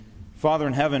Father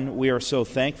in heaven, we are so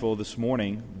thankful this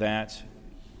morning that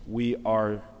we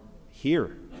are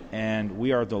here, and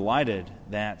we are delighted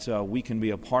that we can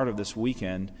be a part of this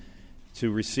weekend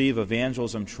to receive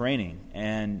evangelism training,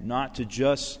 and not to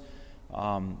just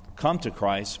come to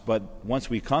Christ, but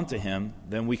once we come to Him,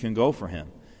 then we can go for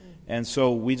Him. And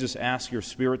so we just ask your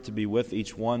Spirit to be with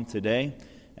each one today,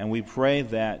 and we pray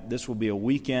that this will be a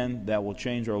weekend that will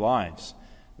change our lives,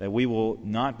 that we will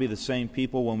not be the same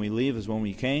people when we leave as when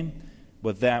we came,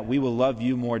 but that we will love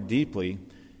you more deeply,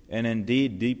 and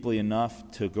indeed deeply enough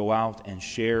to go out and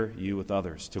share you with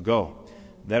others, to go.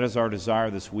 That is our desire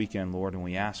this weekend, Lord, and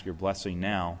we ask your blessing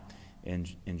now in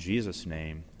Jesus'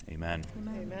 name. Amen.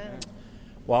 Amen.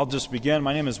 Well, I'll just begin.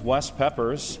 My name is Wes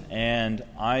Peppers, and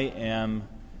I am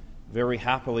very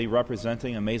happily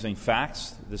representing Amazing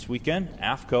Facts this weekend,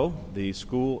 AFCO, the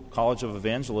School College of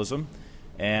Evangelism,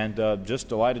 and just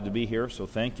delighted to be here, so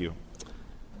thank you.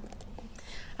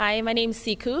 Hi, my name is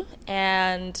Sikhu,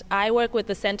 and I work with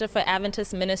the Center for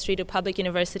Adventist Ministry to Public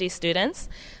University Students.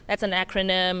 That's an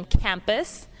acronym,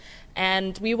 CAMPUS.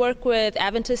 And we work with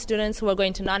Adventist students who are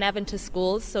going to non-Adventist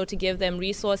schools, so to give them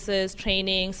resources,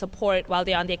 training, support while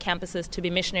they're on their campuses to be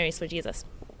missionaries for Jesus.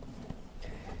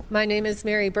 My name is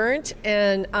Mary Bernt,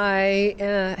 and I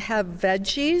have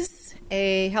Veggies,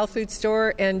 a health food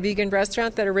store and vegan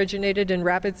restaurant that originated in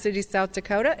Rapid City, South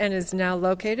Dakota, and is now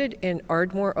located in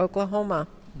Ardmore, Oklahoma.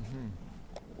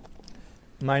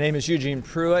 My name is Eugene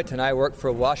Prewitt, and I work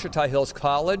for Ouachita Hills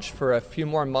College for a few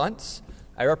more months.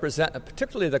 I represent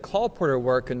particularly the call porter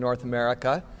work in North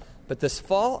America, but this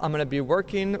fall I'm going to be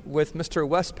working with Mr.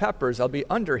 Wes Peppers. I'll be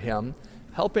under him,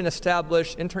 helping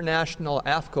establish international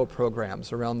AFCO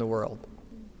programs around the world.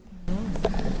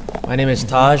 My name is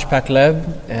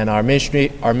Pacleb, and our ministry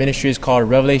is called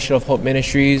Revelation of Hope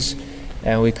Ministries,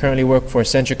 and we currently work for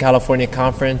Central California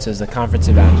Conference as the conference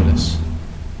evangelist.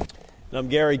 I'm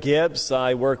Gary Gibbs.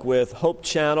 I work with Hope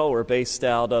Channel. We're based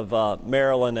out of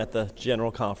Maryland at the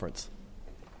General Conference.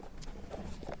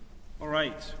 All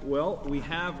right. Well, we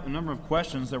have a number of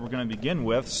questions that we're going to begin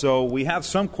with. So we have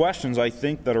some questions, I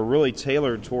think, that are really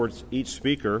tailored towards each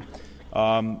speaker.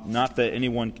 Not that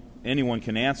anyone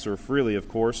can answer freely, of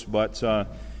course, but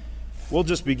we'll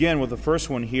just begin with the first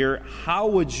one here. How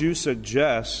would you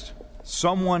suggest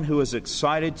someone who is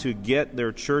excited to get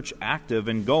their church active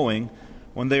and going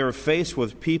when they are faced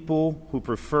with people who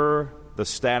prefer the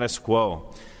status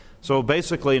quo? So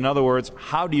basically, in other words,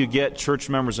 how do you get church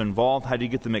members involved? How do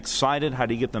you get them excited? How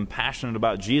do you get them passionate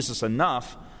about Jesus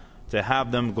enough to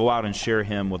have them go out and share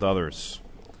Him with others?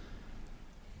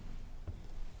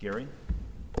 Gary?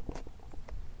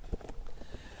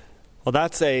 Well,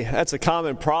 that's a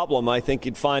common problem I think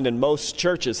you'd find in most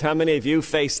churches. How many of you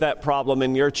face that problem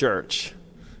in your church?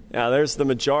 Yeah, there's the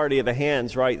majority of the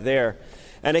hands right there.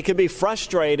 And it can be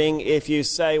frustrating if you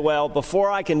say, well, before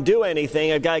I can do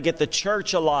anything, I've got to get the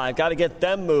church alive, got to get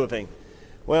them moving.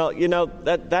 Well, you know,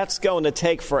 that's going to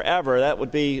take forever. That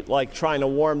would be like trying to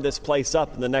warm this place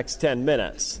up in the next 10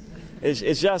 minutes.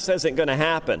 It just isn't going to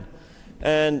happen.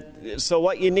 And so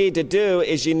what you need to do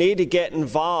is you need to get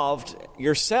involved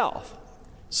yourself.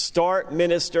 Start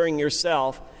ministering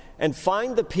yourself and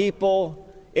find the people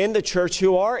in the church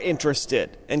who are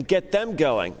interested and get them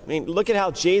going. I mean, look at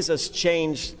how Jesus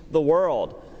changed the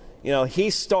world. You know, He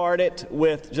started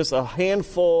with just a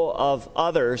handful of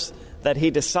others that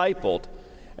He discipled.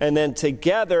 And then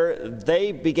together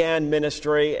they began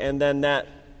ministry, and then that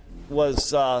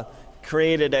was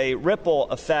created a ripple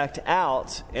effect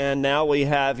out. And now we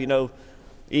have,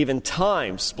 even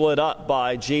time split up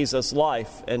by Jesus'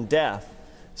 life and death.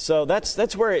 So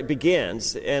that's where it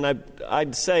begins, and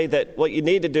I'd say that what you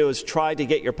need to do is try to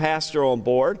get your pastor on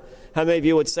board. How many of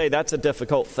you would say that's a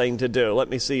difficult thing to do? Let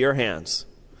me see your hands.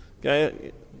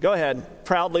 Okay, go ahead.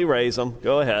 Proudly raise them.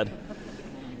 Go ahead.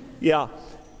 Yeah,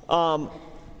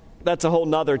 that's a whole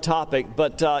nother topic,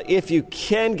 but if you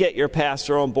can get your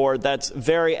pastor on board, that's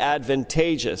very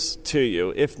advantageous to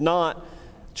you. If not,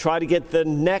 try to get the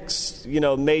next,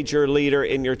 major leader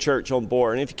in your church on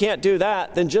board. And if you can't do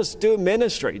that, then just do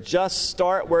ministry. Just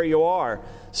start where you are.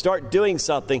 Start doing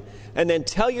something. And then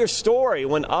tell your story.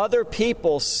 When other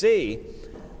people see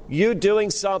you doing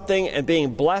something and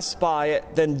being blessed by it,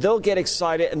 then they'll get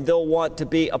excited and they'll want to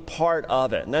be a part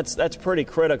of it. And that's pretty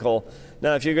critical.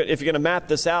 Now, if you're going to map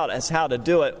this out as how to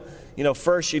do it,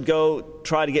 first you'd go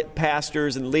try to get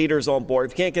pastors and leaders on board.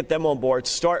 If you can't get them on board,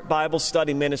 start Bible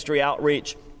study ministry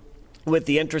outreach with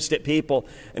the interested people,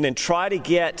 and then try to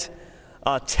get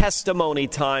testimony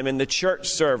time in the church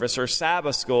service or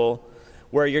Sabbath school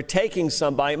where you're taking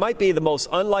somebody. It might be the most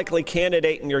unlikely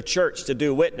candidate in your church to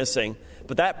do witnessing,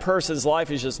 but that person's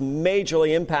life is just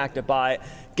majorly impacted by it.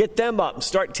 Get them up and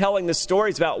start telling the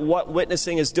stories about what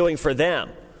witnessing is doing for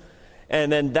them.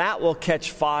 And then that will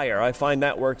catch fire. I find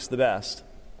that works the best.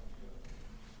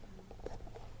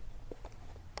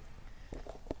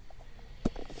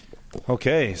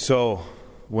 Okay, so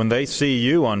when they see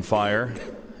you on fire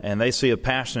and they see a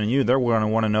passion in you, they're going to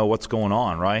want to know what's going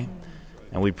on, right?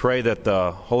 And we pray that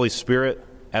the Holy Spirit,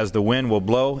 as the wind will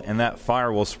blow, and that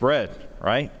fire will spread,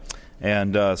 right?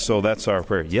 And so that's our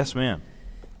prayer. Yes, ma'am.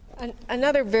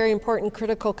 Another very important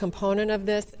critical component of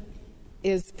this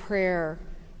is prayer.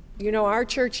 You know, our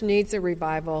church needs a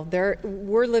revival.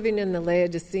 We're living in the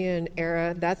Laodicean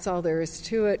era. That's all there is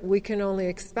to it. We can only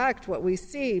expect what we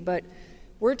see, but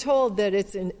we're told that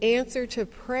it's an answer to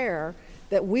prayer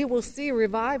that we will see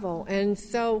revival. And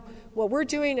so what we're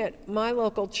doing at my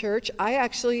local church, I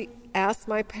actually asked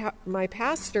my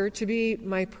pastor to be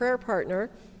my prayer partner,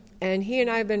 and he and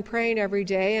I have been praying every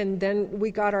day, and then we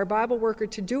got our Bible worker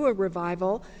to do a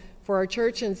revival for our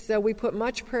church, and so we put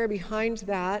much prayer behind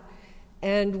that,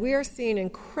 and we are seeing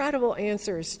incredible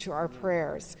answers to our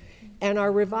prayers. And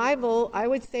our revival, I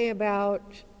would say about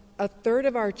a third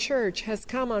of our church has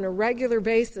come on a regular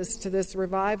basis to this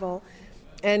revival,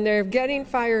 and they're getting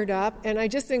fired up. And I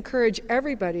just encourage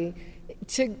everybody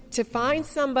to find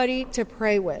somebody to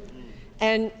pray with.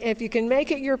 And if you can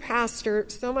make it your pastor,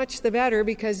 so much the better,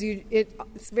 because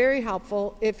it's very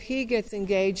helpful if he gets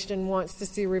engaged and wants to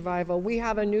see revival. We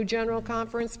have a new General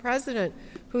Conference president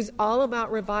who's all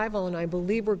about revival, and I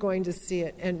believe we're going to see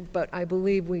it. But I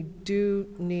believe we do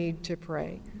need to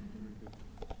pray.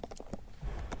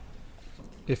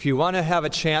 If you want to have a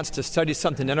chance to study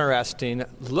something interesting,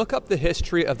 look up the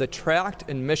history of the Tract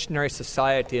and Missionary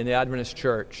Society in the Adventist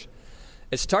Church.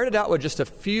 It started out with just a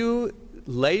few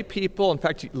lay people, in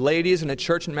fact, ladies in a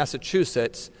church in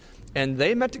Massachusetts, and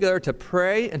they met together to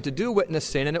pray and to do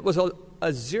witnessing, and it was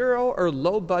a zero or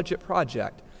low budget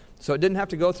project. So it didn't have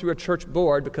to go through a church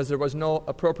board because there was no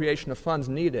appropriation of funds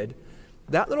needed.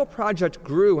 That little project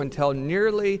grew until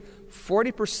nearly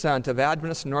 40% of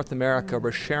Adventists in North America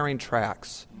were sharing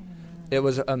tracts. It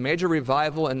was a major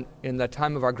revival in the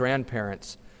time of our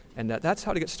grandparents, and that's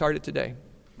how to get started today.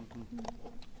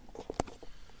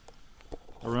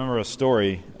 I remember a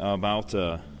story about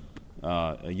a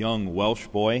young Welsh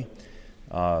boy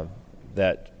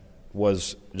that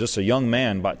was just a young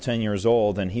man, about 10 years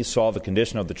old, and he saw the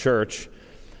condition of the church,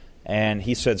 and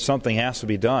he said something has to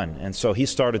be done. And so he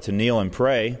started to kneel and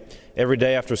pray. Every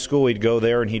day after school he'd go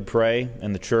there and he'd pray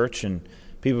in the church, and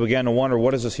people began to wonder,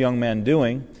 what is this young man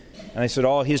doing? And they said,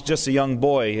 oh, he's just a young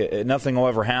boy. Nothing will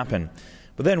ever happen.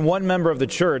 But then one member of the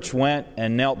church went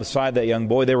and knelt beside that young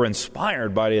boy. They were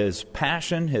inspired by his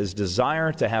passion, his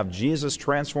desire to have Jesus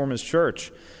transform his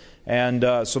church. And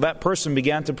so that person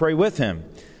began to pray with him.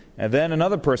 And then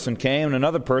another person came, and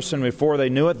another person. Before they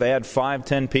knew it, they had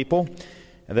 5-10 people.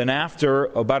 And then after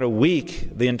about a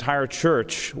week, the entire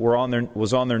church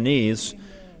was on their knees,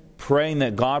 praying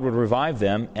that God would revive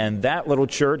them. And that little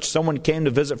church, someone came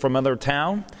to visit from another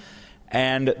town,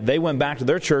 and they went back to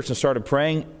their church and started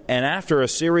praying. And after a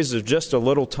series of just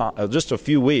a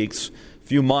few weeks,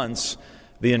 few months,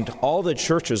 all the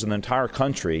churches in the entire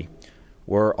country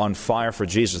were on fire for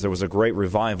Jesus. There was a great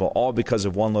revival, all because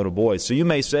of one little boy. So you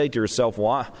may say to yourself,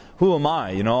 well, who am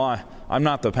I? You know, I'm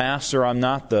not the pastor. I'm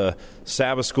not the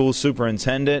Sabbath school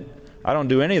superintendent. I don't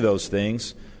do any of those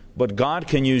things. But God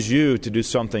can use you to do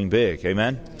something big.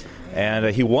 Amen?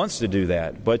 And He wants to do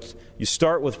that. But you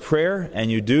start with prayer and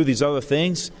you do these other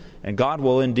things, and God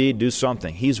will indeed do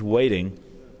something. He's waiting.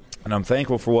 And I'm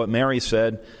thankful for what Mary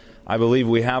said. I believe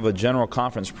we have a General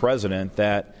Conference president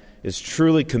that is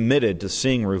truly committed to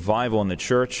seeing revival in the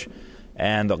church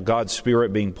and God's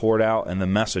Spirit being poured out and the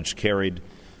message carried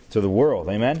to the world.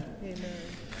 Amen? Amen.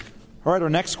 All right, our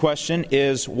next question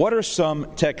is, what are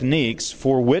some techniques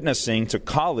for witnessing to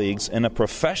colleagues in a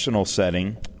professional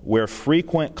setting where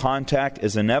frequent contact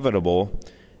is inevitable,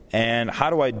 and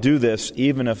how do I do this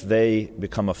even if they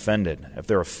become offended, if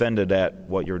they're offended at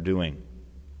what you're doing?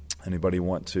 Anybody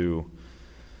want to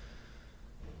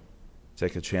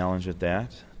take a challenge at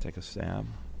that? Take a stab?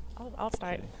 I'll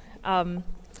start.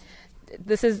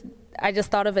 I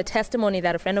just thought of a testimony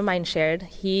that a friend of mine shared.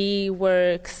 He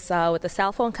works with a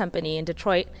cell phone company in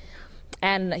Detroit,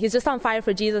 and he's just on fire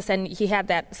for Jesus, and he had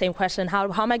that same question, how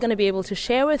am I going to be able to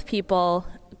share with people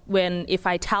if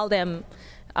I tell them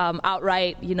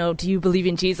outright, do you believe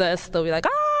in Jesus? They'll be like,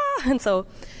 ah! And so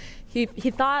he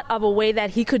thought of a way that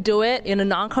he could do it in a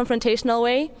non-confrontational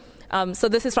way. So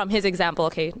this is from his example,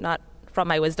 okay, not from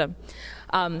my wisdom.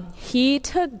 He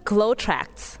took glow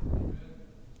tracts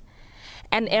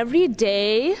And every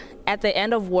day at the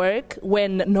end of work,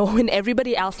 when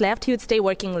everybody else left, he would stay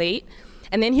working late.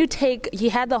 And then he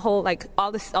had the whole, like,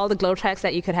 all the glow tracks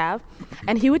that you could have.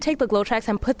 And he would take the glow tracks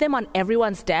and put them on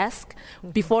everyone's desk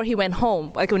before he went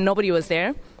home, like when nobody was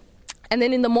there. And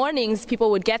then in the mornings,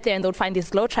 people would get there and they would find these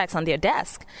glow tracks on their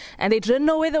desk. And they didn't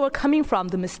know where they were coming from,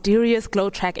 the mysterious glow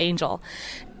track angel.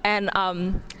 And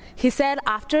he said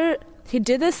after he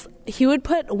did this, he would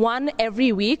put one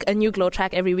every week, a new glow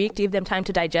track every week, to give them time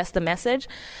to digest the message.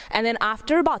 And then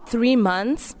after about 3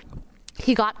 months,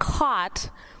 he got caught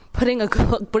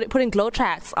putting glow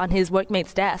tracks on his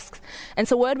workmates' desks. And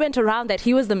so word went around that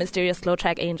he was the mysterious glow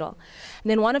track angel. And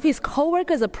then one of his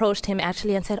co-workers approached him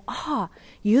actually and said,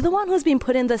 you're the one who's been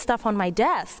putting this stuff on my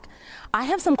desk. I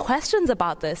have some questions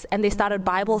about this. And they started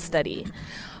Bible study.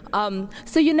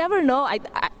 So you never know.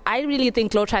 I really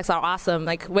think glow tracks are awesome,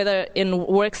 like whether in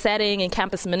work setting, in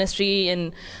campus ministry,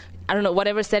 in I don't know,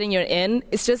 whatever setting you're in.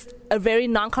 It's just a very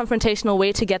non-confrontational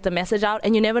way to get the message out,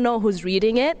 and you never know who's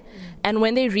reading it. And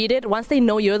when they read it, once they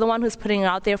know you're the one who's putting it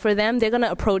out there for them, they're going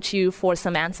to approach you for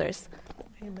some answers.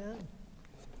 Amen.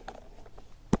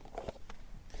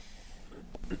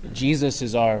 Jesus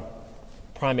is our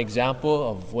prime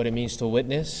example of what it means to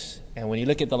witness. And when you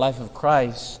look at the life of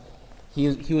Christ,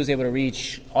 he was able to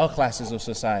reach all classes of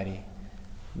society,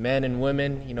 men and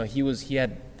women. He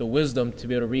had the wisdom to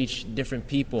be able to reach different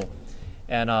people.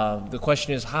 And the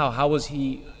question is how was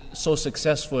he so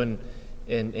successful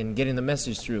in getting the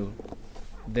message through?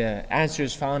 The answer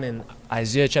is found in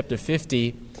Isaiah chapter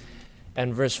 50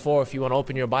 and verse 4. If you want to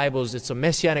open your Bibles, it's a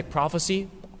messianic prophecy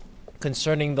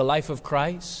concerning the life of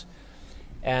Christ.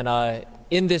 And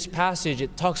in this passage,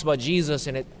 it talks about Jesus,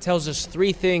 and it tells us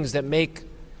three things that make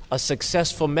a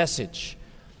successful message.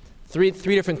 Three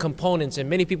different components, and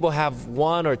many people have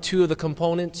one or two of the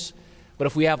components, but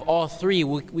if we have all three,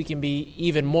 we can be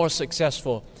even more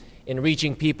successful in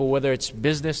reaching people, whether it's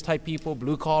business type people,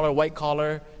 blue collar, white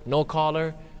collar, no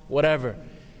collar, whatever.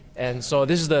 And so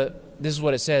this is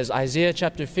what it says. Isaiah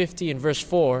chapter 50 and verse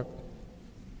 4,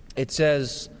 it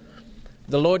says,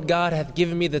 "The Lord God hath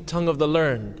given me the tongue of the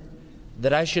learned,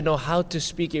 that I should know how to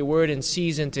speak a word in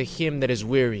season to him that is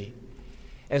weary."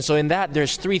 And so in that,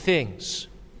 there's three things.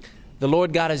 The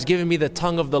Lord God has given me the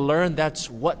tongue of the learned. That's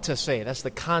what to say. That's the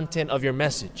content of your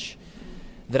message.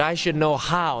 That I should know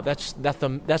how. That's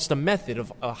the method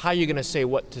of how you're going to say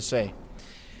what to say.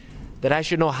 That I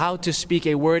should know how to speak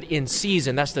a word in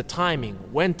season. That's the timing.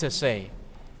 When to say,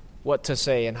 what to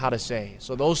say, and how to say.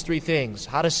 So those three things.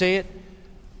 How to say it,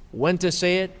 when to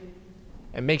say it,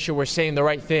 and make sure we're saying the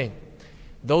right thing.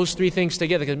 Those three things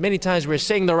together. Because many times we're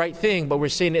saying the right thing, but we're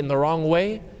saying it in the wrong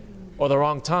way or the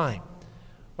wrong time.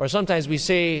 Or sometimes we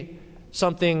say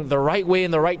something the right way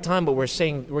in the right time, but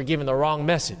we're giving the wrong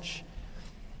message.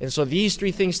 And so these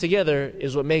three things together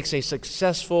is what makes a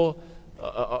successful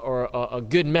or a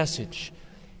good message.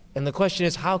 And the question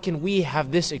is, how can we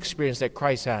have this experience that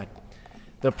Christ had?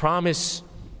 The promise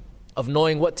of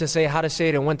knowing what to say, how to say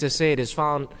it, and when to say it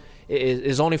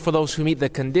is only for those who meet the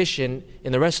condition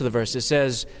in the rest of the verse. It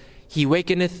says, "He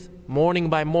wakeneth morning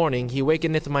by morning, he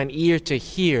wakeneth mine ear to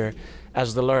hear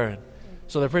as the learned."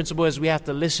 So the principle is we have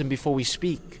to listen before we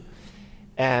speak.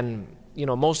 And,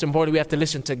 most importantly, we have to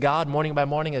listen to God morning by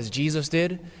morning as Jesus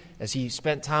did. As he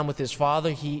spent time with his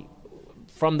Father, he,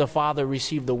 from the Father,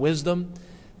 received the wisdom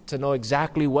to know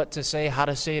exactly what to say, how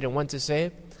to say it, and when to say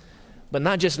it. But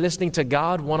not just listening to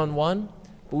God one-on-one,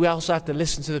 but we also have to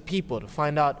listen to the people to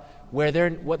find out what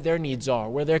their needs are,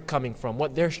 where they're coming from,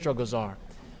 what their struggles are.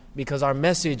 Because our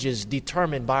message is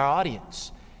determined by our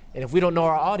audience. And if we don't know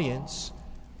our audience,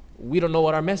 we don't know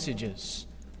what our message is.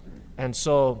 And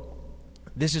so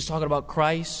this is talking about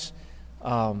Christ.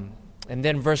 And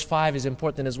then verse 5 is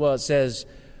important as well. It says,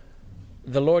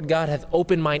 "The Lord God hath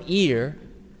opened mine ear,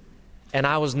 and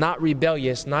I was not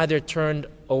rebellious, neither turned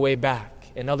away back."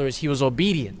 In other words, he was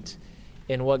obedient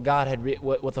in what God had,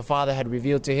 what the Father had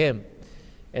revealed to him.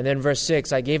 And then verse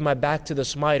 6, "I gave my back to the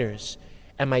smiters,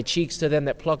 and my cheeks to them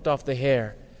that plucked off the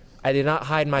hair. I did not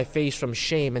hide my face from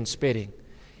shame and spitting."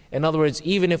 In other words,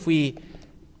 even if we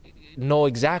know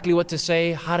exactly what to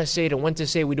say, how to say it, and when to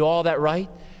say it, we do all that right,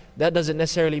 that doesn't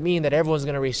necessarily mean that everyone's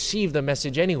going to receive the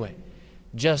message anyway.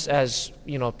 Just as,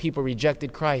 people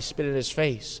rejected Christ, spit in his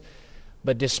face.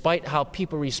 But despite how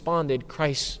people responded,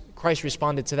 Christ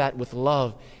responded to that with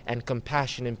love and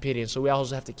compassion and pity. And so we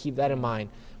also have to keep that in mind.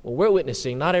 When we're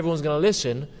witnessing, not everyone's going to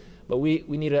listen, but we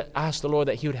need to ask the Lord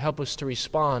that he would help us to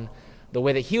respond the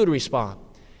way that he would respond.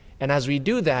 And as we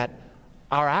do that,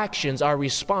 our actions, our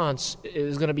response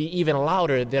is going to be even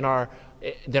louder than our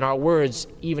words,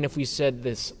 even if we said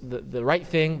the right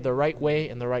thing, the right way,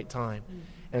 and the right time.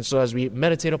 And so as we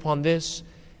meditate upon this,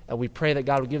 and we pray that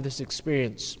God will give this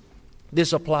experience,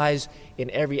 this applies in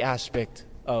every aspect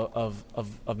of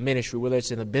ministry, whether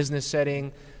it's in a business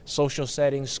setting, social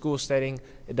setting, school setting.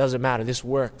 It doesn't matter. This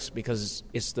works because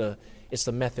it's the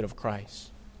method of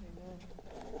Christ.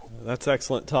 That's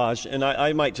excellent, Taj. And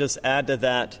I might just add to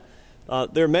that,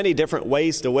 there are many different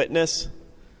ways to witness.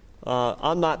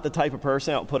 I'm not the type of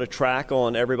person that will put a track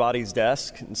on everybody's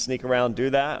desk and sneak around and do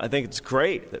that. I think it's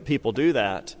great that people do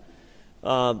that.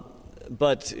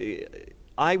 But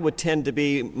I would tend to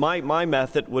be, my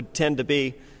method would tend to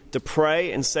be to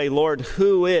pray and say, Lord,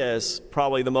 who is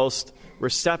probably the most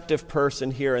receptive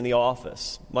person here in the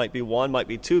office? Might be one, might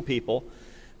be two people.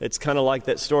 It's kind of like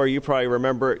that story you probably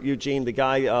remember, Eugene, the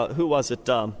guy, who was it?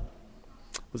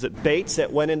 Was it Bates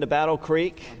that went into Battle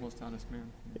Creek? The most honest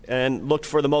man. And looked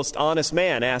for the most honest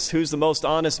man, asked who's the most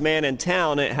honest man in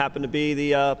town, and it happened to be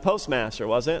the postmaster,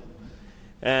 wasn't it?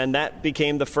 And that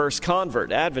became the first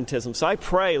convert to Adventism. So I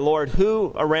pray, Lord,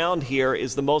 who around here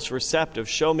is the most receptive?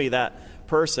 Show me that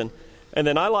person. And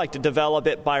then I like to develop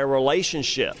it by a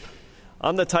relationship.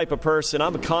 I'm the type of person,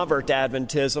 I'm a convert to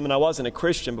Adventism, and I wasn't a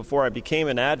Christian before I became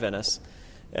an Adventist.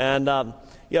 And,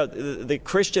 the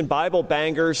Christian Bible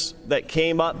bangers that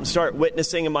came up and started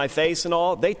witnessing in my face and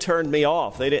all, they turned me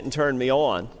off. They didn't turn me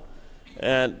on.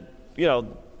 And,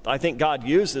 I think God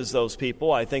uses those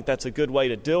people. I think that's a good way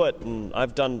to do it, and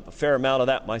I've done a fair amount of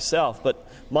that myself. But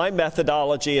my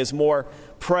methodology is more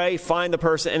pray, find the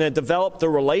person, and then develop the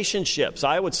relationships.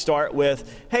 I would start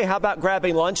with, hey, how about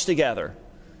grabbing lunch together?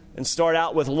 And start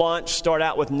out with lunch, start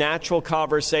out with natural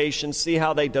conversations, see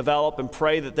how they develop, and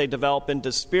pray that they develop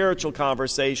into spiritual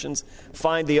conversations.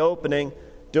 Find the opening,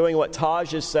 doing what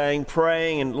Taj is saying,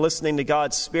 praying and listening to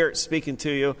God's Spirit speaking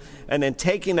to you, and then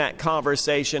taking that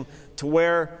conversation to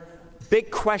where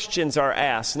big questions are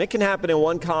asked. And it can happen in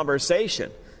one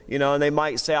conversation, and they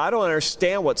might say, I don't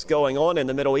understand what's going on in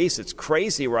the Middle East. It's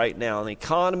crazy right now, and the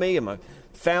economy, and my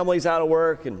family's out of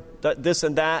work, and this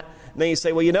and that. And then you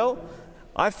say, well,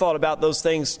 I've thought about those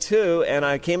things too, and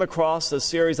I came across a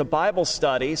series of Bible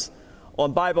studies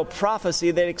on Bible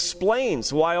prophecy that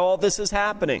explains why all this is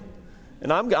happening.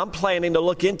 And I'm planning to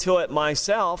look into it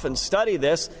myself and study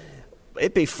this.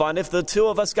 It'd be fun if the two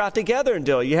of us got together and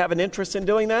do it. You have an interest in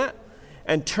doing that?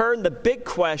 And turn the big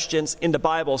questions into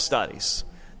Bible studies.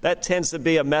 That tends to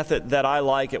be a method that I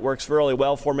like. It works really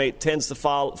well for me. It tends to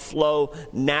flow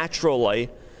naturally,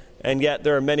 and yet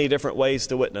there are many different ways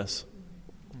to witness.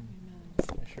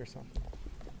 Share something.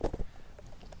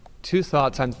 Two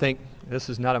thoughts I'm thinking. This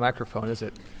is not a microphone, is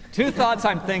it? Two thoughts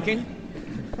I'm thinking.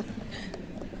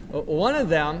 One of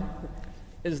them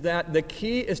is that the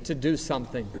key is to do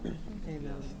something.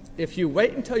 Amen. If you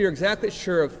wait until you're exactly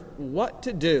sure of what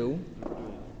to do,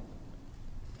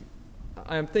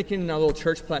 I'm thinking in a little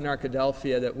church plant in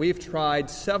Arkadelphia that we've tried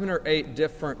 7 or 8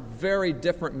 very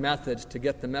different methods to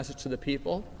get the message to the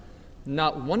people.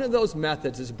 Not one of those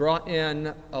methods has brought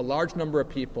in a large number of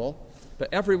people, but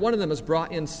every one of them has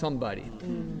brought in somebody.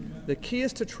 The key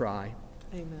is to try.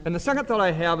 Amen. And the second thought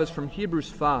I have is from Hebrews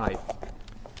 5.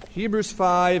 Hebrews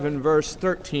 5 and verse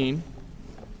 13.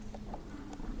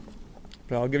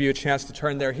 But I'll give you a chance to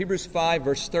turn there. Hebrews 5,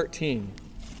 verse 13.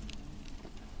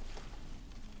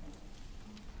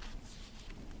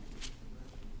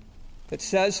 It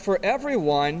says, "For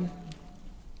everyone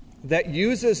that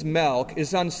uses milk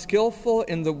is unskillful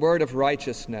in the word of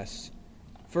righteousness,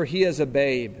 for he is a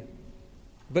babe.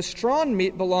 But strong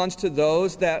meat belongs to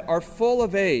those that are full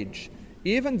of age,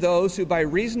 even those who by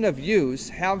reason of use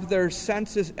have their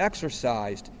senses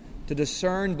exercised to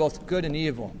discern both good and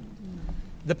evil."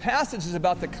 The passage is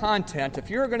about the content.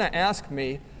 If you're going to ask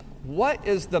me, what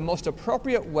is the most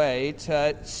appropriate way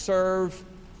to serve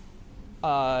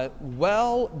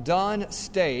well-done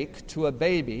steak to a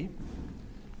baby,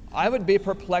 I would be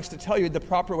perplexed to tell you the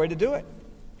proper way to do it.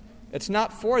 It's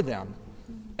not for them.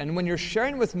 And when you're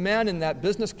sharing with men in that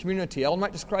business community, Ellen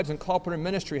White describes in Call Porter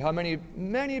Ministry how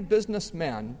many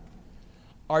businessmen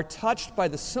are touched by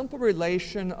the simple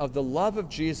relation of the love of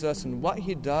Jesus and what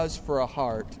he does for a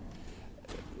heart.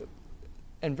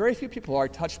 And very few people are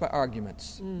touched by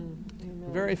arguments.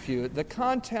 Very few. The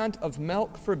content of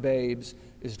Milk for Babes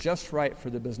is just right for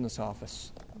the business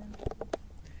office.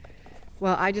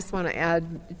 Well, I just want to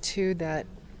add to that.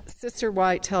 Sister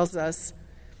White tells us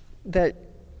that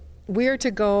we're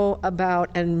to go about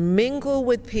and mingle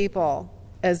with people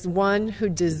as one who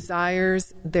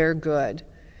desires their good.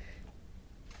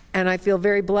 And I feel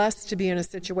very blessed to be in a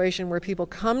situation where people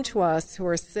come to us who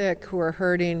are sick, who are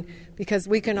hurting, because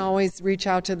we can always reach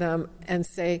out to them and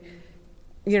say,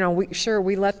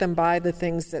 we let them buy the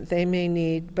things that they may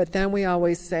need, but then we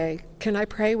always say, can I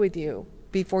pray with you?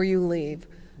 before you leave.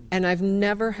 And I've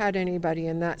never had anybody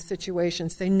in that situation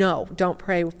say, no, don't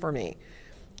pray for me.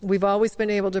 We've always been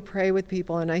able to pray with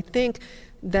people. And I think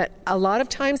that a lot of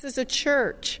times as a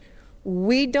church,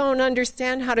 we don't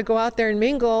understand how to go out there and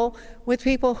mingle with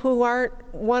people who aren't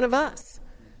one of us.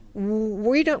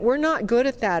 We're not good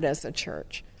at that as a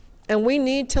church. And we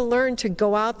need to learn to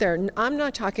go out there. And I'm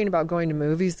not talking about going to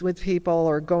movies with people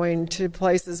or going to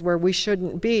places where we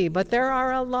shouldn't be, but there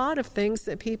are a lot of things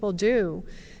that people do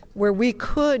where we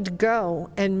could go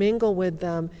and mingle with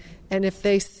them. And if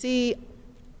they see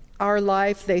our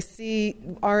life, they see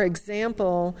our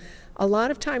example, a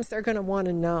lot of times they're going to want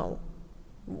to know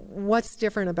what's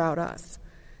different about us.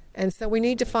 And so we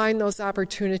need to find those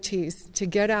opportunities to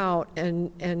get out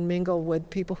and mingle with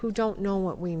people who don't know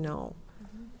what we know.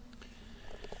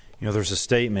 You know, there's a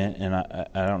statement, and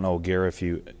I don't know, Gary, if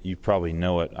you probably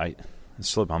know it. It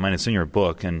slipped my mind. It's in your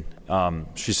book, and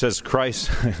she says,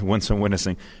 Christ, Winston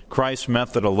witnessing, Christ's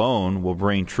method alone will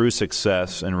bring true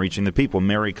success in reaching the people.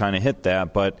 Mary kind of hit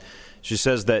that, but she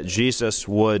says that Jesus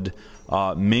would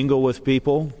mingle with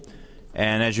people,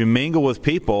 and as you mingle with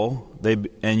people,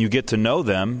 and you get to know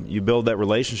them, you build that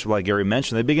relationship like Gary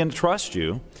mentioned, they begin to trust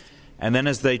you, and then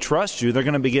as they trust you, they're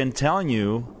going to begin telling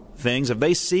you things. If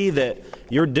they see that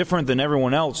you're different than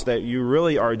everyone else, that you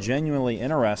really are genuinely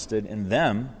interested in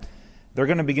them, they're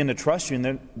going to begin to trust you,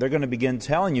 and they're going to begin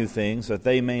telling you things that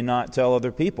they may not tell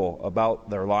other people about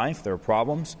their life, their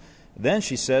problems. Then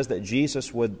she says that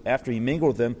Jesus would, after he mingled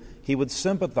with them, he would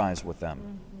sympathize with them.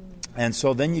 Mm-hmm. And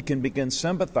so then you can begin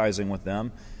sympathizing with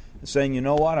them, saying, you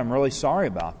know what, I'm really sorry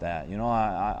about that. You know,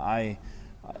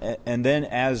 and then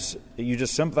as you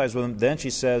just sympathize with them, then she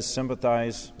says,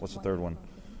 sympathize, what's the third one?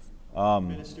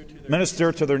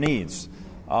 Minister to their needs.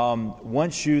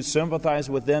 Once you sympathize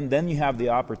with them, then you have the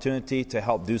opportunity to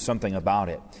help do something about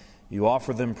it. You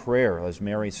offer them prayer, as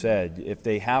Mary said. If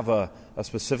they have a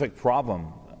specific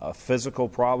problem, a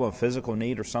physical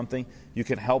need or something, you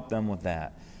can help them with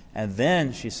that. And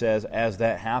then, she says, as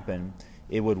that happened,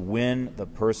 it would win the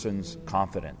person's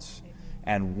confidence.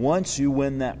 And once you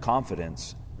win that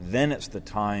confidence, then it's the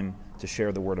time to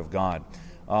share the Word of God.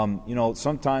 You know,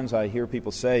 sometimes I hear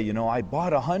people say, you know, I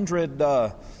bought 100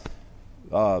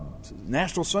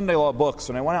 National Sunday Law books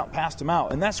and I went out and passed them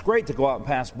out. And that's great to go out and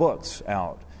pass books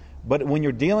out. But when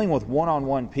you're dealing with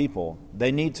one-on-one people,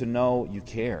 they need to know you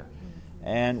care.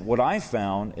 And what I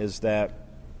found is that,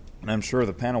 and I'm sure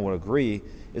the panel would agree,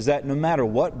 is that no matter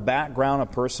what background a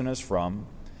person is from,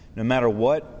 no matter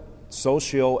what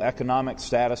socioeconomic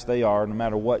status they are, no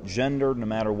matter what gender, no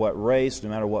matter what race, no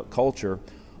matter what culture,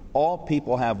 all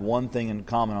people have one thing in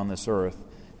common on this earth,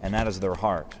 and that is their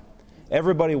heart.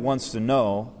 Everybody wants to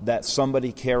know that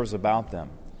somebody cares about them.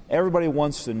 Everybody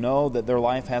wants to know that their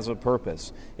life has a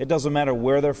purpose. It doesn't matter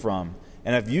where they're from.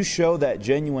 And if you show that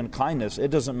genuine kindness, it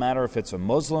doesn't matter if it's a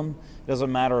Muslim, it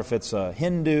doesn't matter if it's a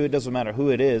Hindu, it doesn't matter who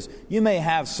it is. You may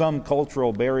have some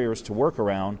cultural barriers to work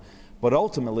around, but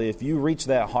ultimately, if you reach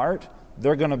that heart,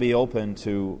 they're going to be open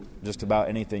to just about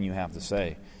anything you have to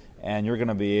say. And you're going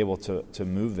to be able to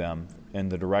move them in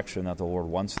the direction that the Lord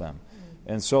wants them.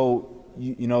 And so,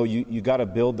 you got to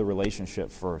build the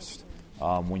relationship first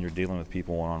when you're dealing with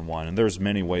people one-on-one. And there's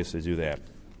many ways to do that.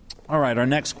 All right, our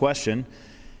next question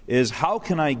is, how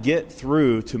can I get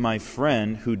through to my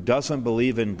friend who doesn't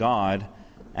believe in God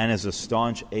and is a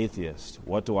staunch atheist?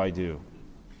 What do I do?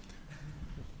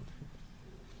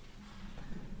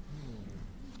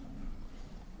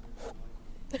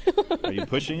 Are you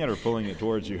pushing it or pulling it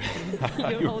towards you?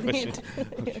 You're holding it.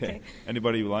 Okay.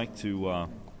 Anybody would like to?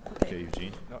 Okay,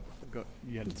 Eugene. No, go.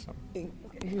 You had something.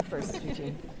 You first,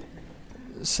 Eugene.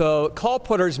 So call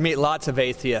putters meet lots of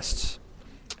atheists.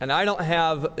 And I don't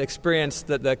have experience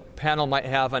that the panel might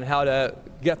have on how to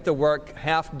get the work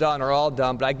half done or all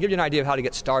done, but I give you an idea of how to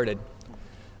get started.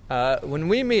 When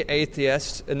we meet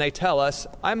atheists and they tell us,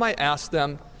 I might ask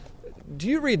them, do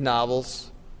you read novels?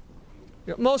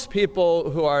 Most people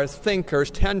who are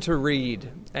thinkers tend to read,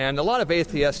 and a lot of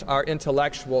atheists are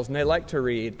intellectuals, and they like to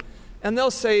read. And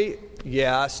they'll say,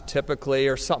 yes, typically,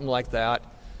 or something like that.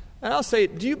 And I'll say,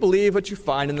 do you believe what you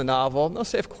find in the novel? And they'll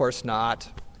say, of course not.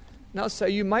 And I'll say,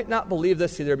 you might not believe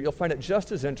this either, but you'll find it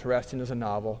just as interesting as a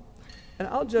novel. And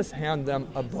I'll just hand them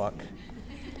a book.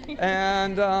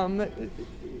 And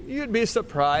you'd be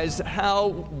surprised how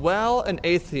well an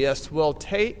atheist will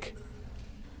take,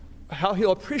 how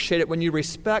he'll appreciate it when you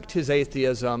respect his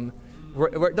atheism,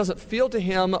 where it doesn't feel to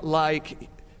him like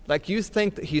you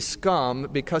think that he's scum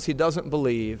because he doesn't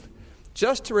believe.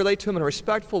 Just to relate to him in a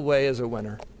respectful way is a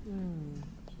winner.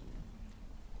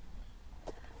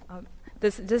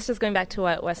 This is going back to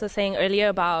what Wes was saying earlier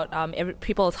about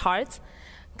people's hearts,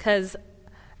 because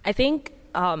I think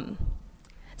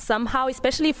somehow,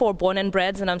 especially for born and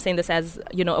breds, and I'm saying this as,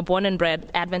 a born and bred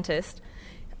Adventist,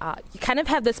 you kind of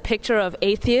have this picture of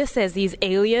atheists as these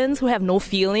aliens who have no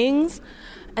feelings.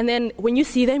 And then when you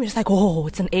see them, you're just like, oh,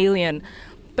 it's an alien.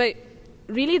 But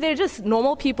really, they're just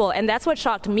normal people. And that's what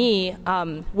shocked me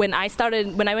when I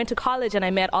went to college and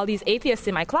I met all these atheists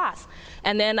in my class.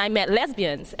 And then I met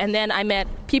lesbians. And then I met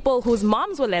people whose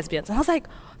moms were lesbians. And I was like,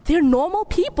 they're normal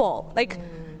people. Like,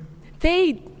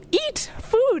 they eat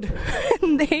food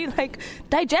and they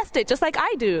digest it just like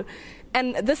I do.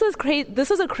 And this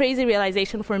was a crazy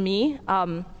realization for me,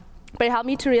 but it helped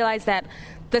me to realize that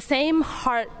the same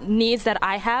heart needs that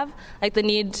I have, like the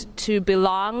need to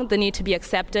belong, the need to be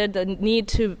accepted, the need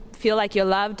to feel like you're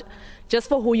loved just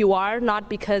for who you are, not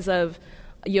because of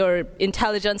your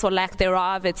intelligence or lack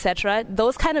thereof, etc.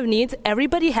 Those kind of needs,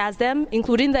 everybody has them,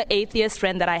 including the atheist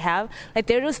friend that I have. Like,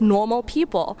 they're just normal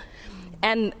people.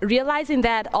 And realizing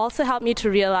that also helped me to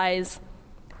realize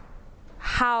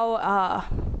how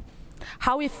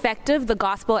effective the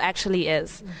gospel actually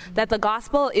is. That the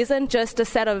gospel isn't just a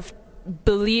set of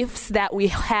beliefs that we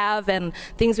have and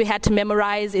things we had to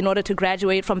memorize in order to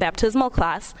graduate from baptismal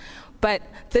class, but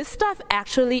this stuff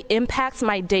actually impacts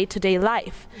my day-to-day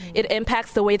life. It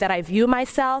impacts the way that I view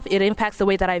myself. It impacts the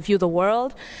way that I view the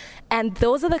world. And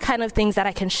those are the kind of things that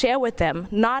I can share with them,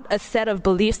 not a set of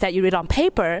beliefs that you read on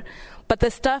paper, but the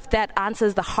stuff that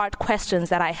answers the hard questions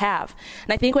that I have.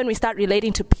 And I think when we start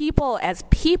relating to people as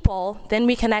people, then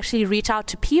we can actually reach out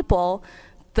to people,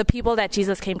 the people that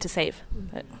Jesus came to save.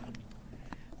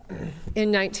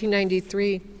 In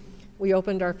 1993, we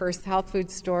opened our first health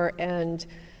food store, and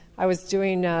I was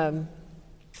doing a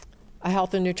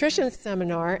health and nutrition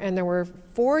seminar, and there were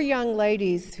 4 young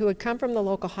ladies who had come from the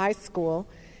local high school,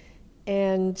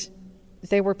 and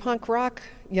they were punk rock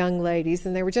young ladies,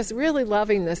 and they were just really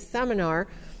loving this seminar.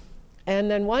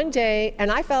 And then one day, and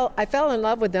I fell in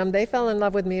love with them, they fell in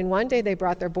love with me, and one day they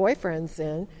brought their boyfriends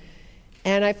in,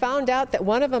 and I found out that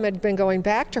one of them had been going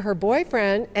back to her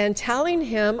boyfriend and telling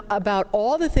him about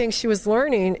all the things she was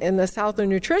learning in this health and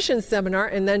nutrition seminar,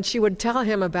 and then she would tell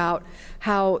him about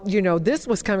how, this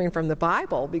was coming from the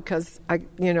Bible, because I,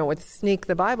 would sneak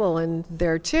the Bible in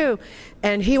there too.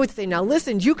 And he would say, now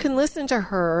listen, you can listen to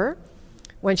her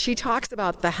when she talks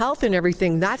about the health and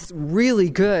everything. That's really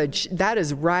good. That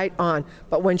is right on.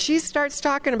 But when she starts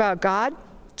talking about God,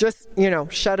 just,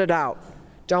 shut it out.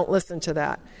 Don't listen to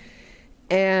that.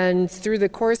 And through the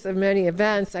course of many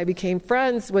events, I became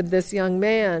friends with this young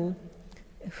man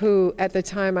who, at the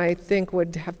time, I think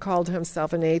would have called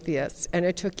himself an atheist. And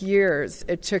it took years.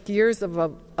 It took years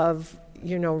of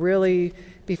really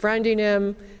befriending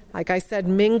him. Like I said,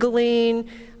 mingling.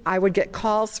 I would get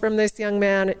calls from this young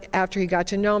man after he got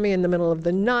to know me in the middle of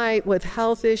the night with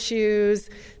health issues.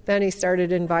 Then he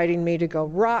started inviting me to go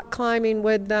rock climbing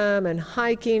with them and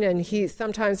hiking, and he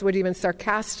sometimes would even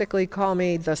sarcastically call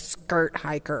me the skirt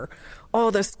hiker.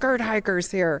 Oh, the skirt hiker's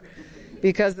here,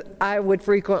 because I would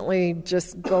frequently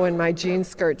just go in my jean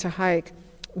skirt to hike.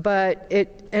 But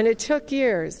it took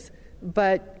years.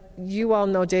 But you all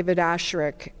know David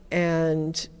Asherick,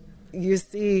 and you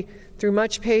see through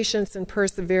much patience and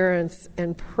perseverance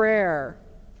and prayer,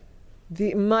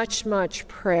 much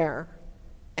prayer.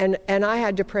 And I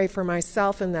had to pray for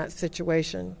myself in that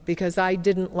situation, because I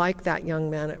didn't like that young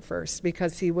man at first,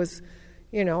 because he was,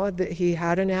 he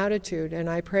had an attitude. And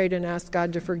I prayed and asked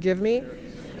God to forgive me.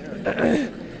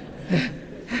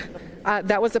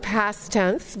 That was a past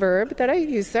tense verb that I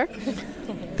used there.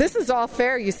 This is all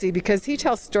fair, you see, because he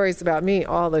tells stories about me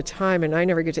all the time, and I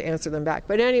never get to answer them back.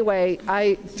 But anyway,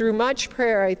 through much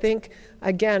prayer, I think,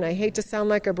 again, I hate to sound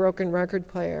like a broken record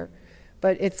player,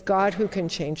 but it's God who can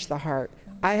change the heart.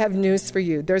 I have news for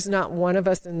you. There's not one of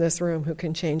us in this room who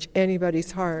can change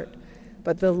anybody's heart,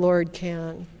 but the Lord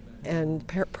can, and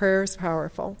prayer is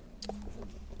powerful.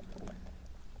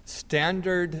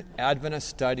 Standard Adventist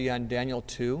study on Daniel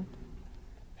 2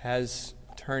 has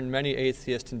turned many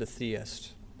atheists into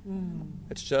theists.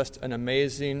 It's just an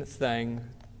amazing thing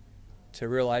to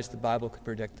realize the Bible could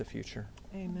predict the future.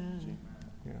 Amen.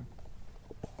 Yeah.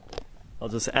 I'll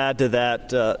just add to that,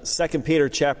 2 Peter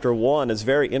chapter 1 is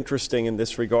very interesting in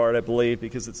this regard, I believe,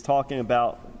 because it's talking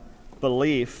about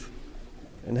belief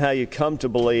and how you come to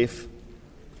belief.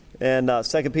 And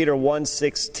 2 Peter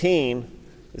 1:16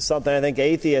 is something I think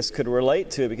atheists could relate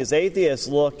to, because atheists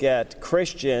look at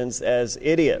Christians as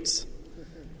idiots,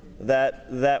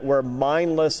 that we're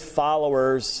mindless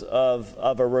followers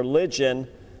of a religion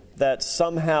that's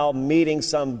somehow meeting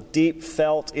some deep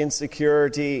felt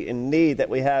insecurity and need that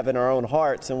we have in our own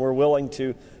hearts, and we're willing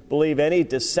to believe any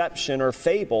deception or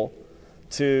fable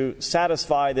to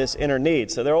satisfy this inner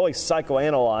need. So they're always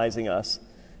psychoanalyzing us.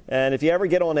 And if you ever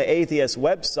get on an atheist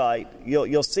website,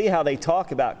 you'll see how they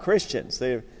talk about Christians.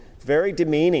 They're very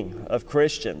demeaning of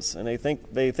Christians, and they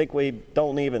think we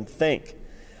don't even think.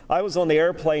 I was on the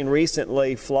airplane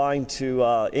recently flying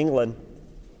to England,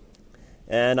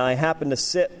 and I happened to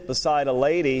sit beside a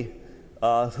lady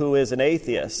who is an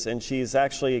atheist, and she's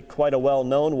actually quite a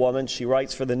well-known woman. She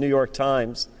writes for the New York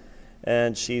Times,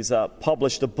 and she's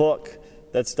published a book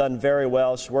that's done very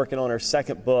well. She's working on her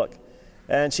second book,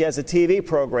 and she has a TV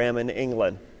program in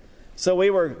England. So we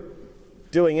were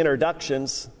doing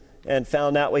introductions and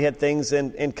found out we had things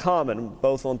in common,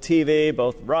 both on TV,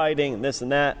 both writing, and this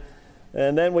and that.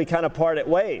 And then we kind of parted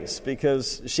ways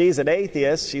because she's an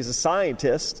atheist, she's a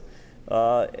scientist,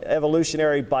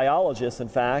 evolutionary biologist, in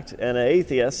fact, and an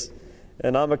atheist,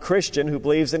 and I'm a Christian who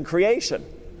believes in creation.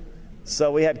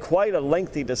 So we had quite a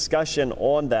lengthy discussion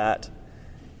on that.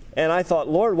 And I thought,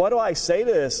 Lord, what do I say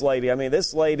to this lady? I mean,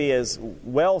 this lady is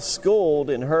well-schooled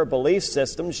in her belief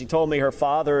system. She told me her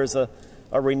father is a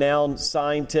renowned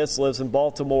scientist, lives in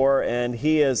Baltimore, and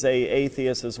he is an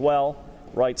atheist as well,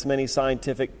 writes many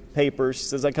scientific papers. She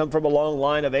says, I come from a long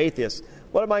line of atheists.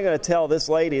 What am I going to tell this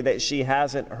lady that she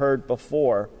hasn't heard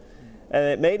before? And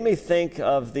it made me think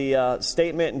of the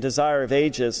statement in Desire of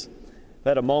Ages. If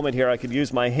I had a moment here, I could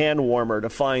use my hand warmer to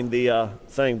find the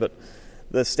thing, but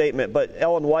the statement. But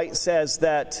Ellen White says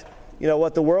that,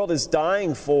 what the world is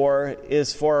dying for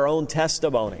is for our own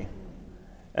testimony.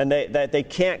 And that they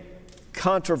can't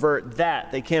controvert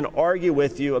that. They can't argue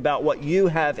with you about what you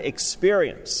have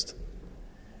experienced.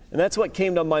 And that's what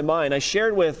came to my mind. I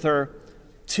shared with her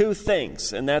two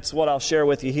things, and that's what I'll share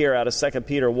with you here out of 2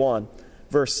 Peter 1,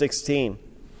 verse 16.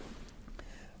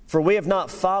 For we have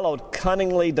not followed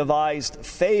cunningly devised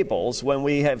fables when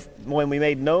we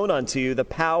made known unto you the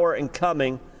power and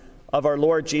coming of our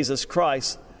Lord Jesus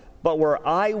Christ, but were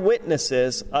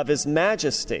eyewitnesses of his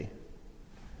majesty.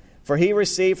 For he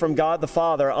received from God the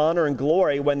Father honor and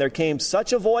glory when there came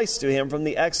such a voice to him from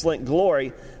the excellent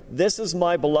glory, This is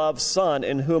my beloved Son,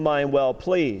 in whom I am well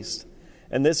pleased.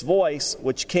 And this voice,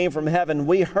 which came from heaven,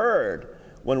 we heard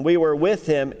when we were with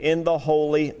him in the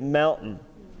holy mountain.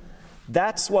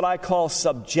 That's what I call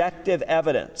subjective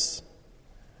evidence.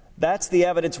 That's the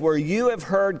evidence where you have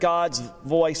heard God's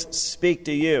voice speak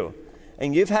to you.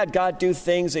 And you've had God do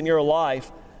things in your life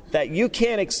that you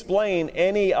can't explain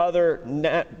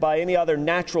by any other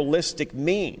naturalistic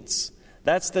means.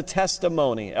 That's the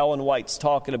testimony Ellen White's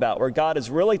talking about, where God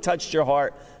has really touched your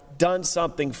heart, done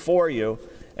something for you,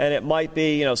 and it might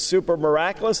be, super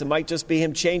miraculous. It might just be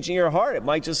him changing your heart. It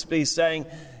might just be saying,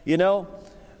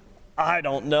 I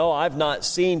don't know, I've not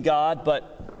seen God,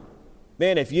 but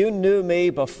man, if you knew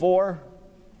me before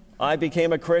I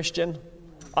became a Christian,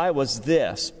 I was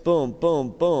this, boom, boom,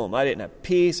 boom. I didn't have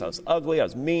peace, I was ugly, I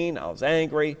was mean, I was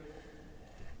angry.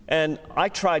 And I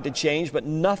tried to change, but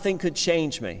nothing could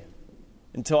change me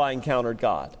until I encountered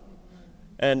God.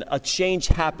 And a change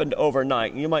happened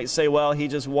overnight. And you might say, well, he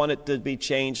just wanted to be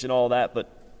changed and all that, but,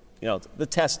 the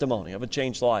testimony of a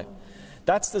changed life.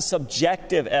 That's the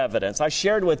subjective evidence. I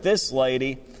shared with this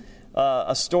lady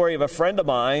a story of a friend of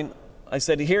mine. I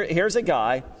said, here's a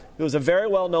guy who was a very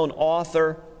well-known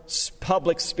author,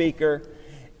 public speaker.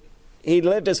 He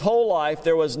lived his whole life.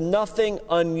 There was nothing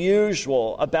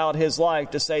unusual about his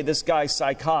life to say this guy's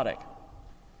psychotic.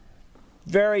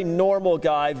 Very normal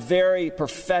guy, very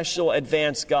professional,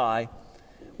 advanced guy.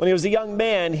 When he was a young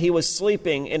man, he was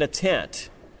sleeping in a tent.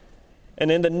 And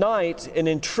in the night, an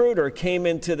intruder came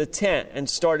into the tent and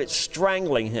started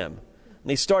strangling him.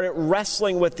 And he started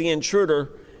wrestling with the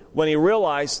intruder when he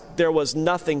realized there was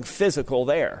nothing physical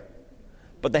there.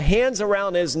 But the hands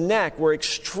around his neck were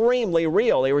extremely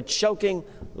real. They were choking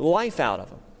life out of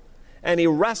him. And he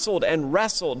wrestled and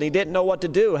wrestled, and he didn't know what to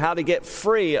do, how to get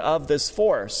free of this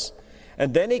force.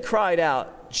 And then he cried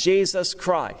out, Jesus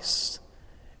Christ.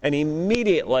 And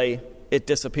immediately it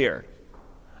disappeared.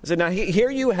 I said, now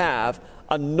here you have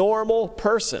a normal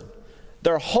person.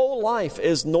 Their whole life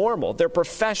is normal. They're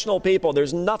professional people.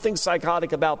 There's nothing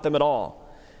psychotic about them at all.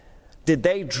 Did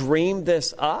they dream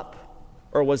this up?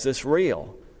 Or was this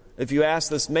real? If you ask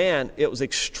this man, it was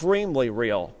extremely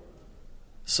real.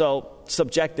 So,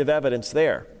 subjective evidence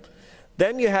there.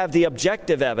 Then you have the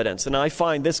objective evidence, and I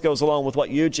find this goes along with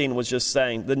what Eugene was just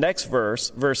saying. The next verse,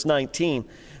 verse 19,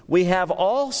 we have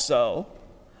also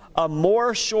a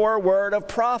more sure word of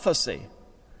prophecy.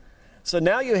 So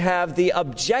now you have the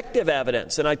objective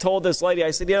evidence. And I told this lady,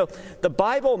 I said, the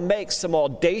Bible makes some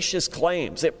audacious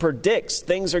claims. It predicts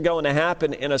things are going to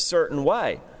happen in a certain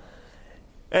way.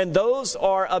 And those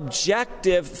are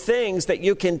objective things that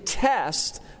you can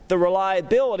test the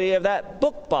reliability of that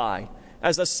book by.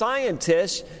 As a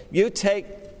scientist, you take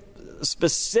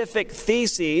specific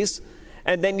theses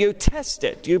and then you test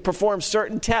it. You perform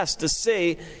certain tests to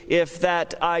see if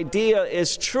that idea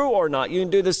is true or not. You can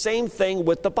do the same thing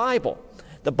with the Bible.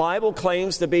 The Bible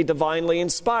claims to be divinely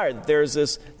inspired. There's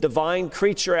this divine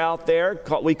creature out there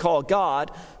we call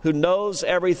God who knows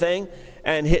everything,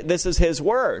 and this is His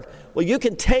Word. Well, you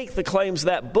can take the claims of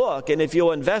that book, and if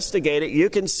you'll investigate it, you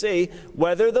can see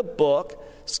whether the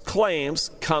book's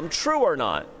claims come true or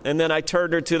not. And then I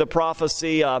turned her to the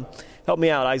prophecy, help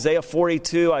me out, Isaiah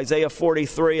 42, Isaiah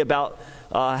 43, about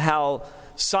how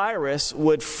Cyrus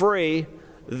would free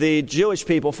the Jewish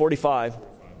people,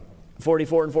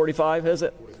 44 and 45, is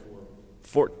it?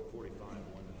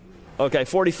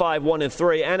 45, 1 and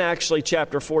 3, and actually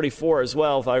chapter 44 as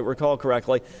well, if I recall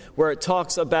correctly, where it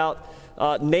talks about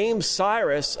names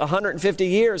Cyrus 150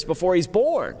 years before he's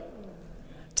born.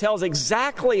 Tells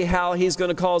exactly how he's going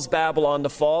to cause Babylon to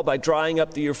fall by drying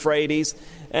up the Euphrates.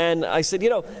 And I said,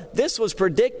 this was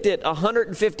predicted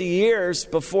 150 years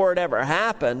before it ever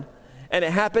happened. And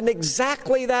it happened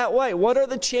exactly that way. What are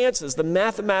the chances, the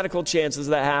mathematical chances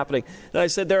of that happening? And I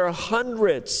said there are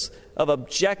hundreds of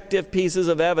objective pieces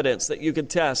of evidence that you can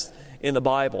test in the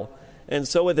Bible. And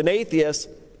so with an atheist,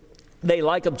 they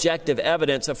like objective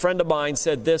evidence. A friend of mine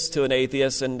said this to an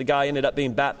atheist, and the guy ended up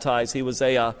being baptized. He was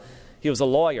a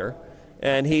lawyer.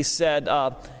 And he said,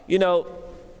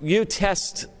 you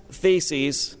test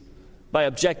theses by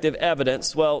objective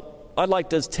evidence. Well, I'd like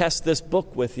to test this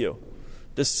book with you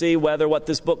to see whether what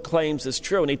this book claims is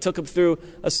true. And he took him through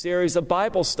a series of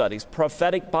Bible studies,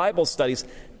 prophetic Bible studies,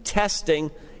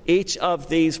 testing each of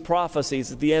these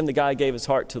prophecies. At the end, the guy gave his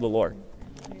heart to the Lord.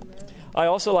 Amen. I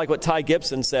also like what Ty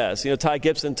Gibson says. Ty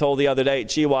Gibson told the other day at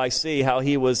GYC how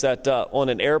he was on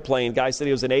an airplane. Guy said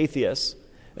he was an atheist.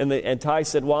 And Ty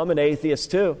said, well, I'm an atheist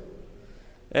too.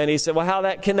 And he said, well,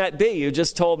 how can that be? You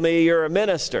just told me you're a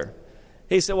minister.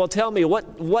 He said, well, tell me,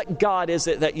 what God is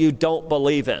it that you don't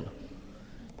believe in?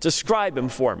 Describe him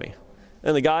for me.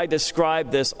 And the guy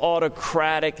described this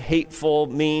autocratic, hateful,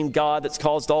 mean God that's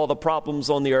caused all the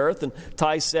problems on the earth. And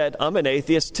Ty said, I'm an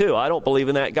atheist too. I don't believe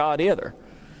in that God either.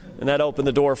 And that opened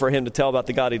the door for him to tell about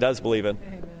the God he does believe in.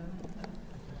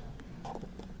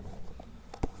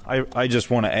 I just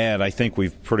want to add, I think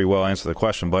we've pretty well answered the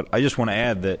question, but I just want to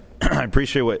add that I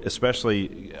appreciate what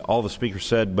especially all the speakers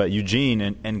said, but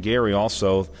Eugene and Gary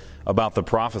also about the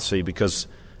prophecy, because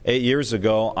 8 years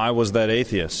ago I was that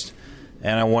atheist.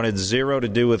 And I wanted zero to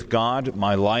do with God.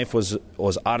 My life was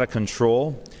out of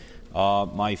control.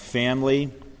 My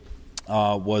family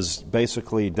was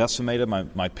basically decimated.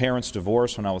 My parents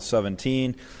divorced when I was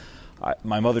 17.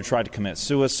 My mother tried to commit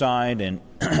suicide,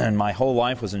 and my whole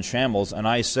life was in shambles. And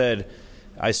I said,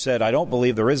 I don't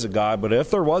believe there is a God, but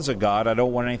if there was a God, I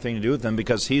don't want anything to do with him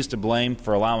because he's to blame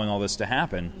for allowing all this to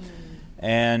happen.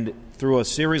 And through a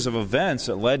series of events,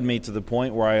 it led me to the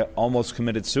point where I almost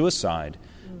committed suicide.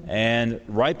 And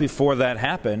right before that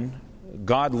happened,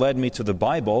 God led me to the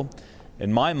Bible.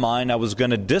 In my mind, I was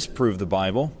going to disprove the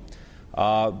Bible.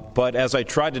 But as I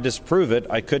tried to disprove it,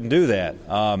 I couldn't do that.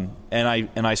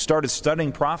 And I started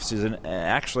studying prophecies. And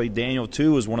actually, Daniel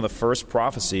 2 was one of the first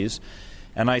prophecies.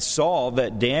 And I saw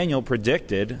that Daniel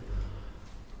predicted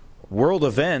world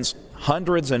events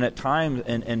hundreds and at times,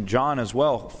 and John as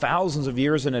well, thousands of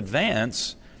years in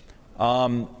advance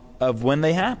of when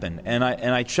they happened. And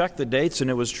I checked the dates, and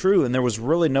it was true. And there was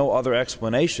really no other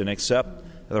explanation except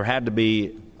there had to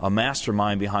be a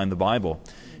mastermind behind the Bible.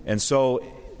 And so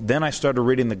then I started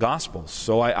reading the Gospels.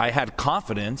 So I had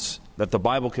confidence that the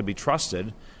Bible could be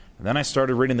trusted. And then I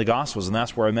started reading the Gospels, and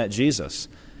that's where I met Jesus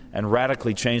and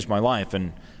radically changed my life.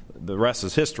 And the rest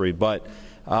is history. But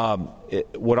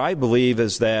what I believe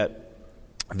is that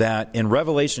in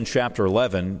Revelation chapter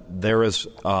 11, there is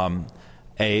an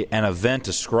event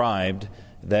described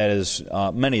that is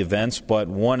many events, but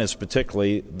one is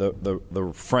particularly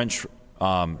the French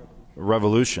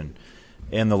Revolution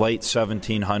in the late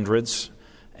 1700s.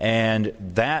 And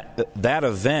that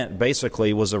event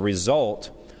basically was a result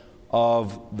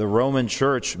of the Roman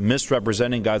Church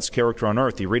misrepresenting God's character on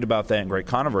earth. You read about that in Great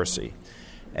Controversy.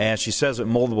 And she says it in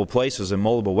multiple places, in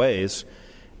multiple ways.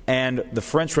 And the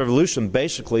French Revolution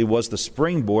basically was the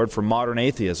springboard for modern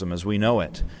atheism as we know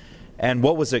it. And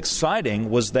what was exciting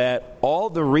was that all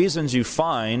the reasons you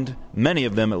find, many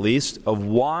of them at least, of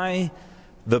why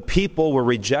the people were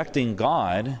rejecting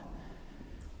God,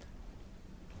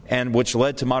 and which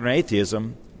led to modern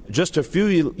atheism, just a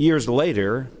few years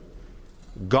later,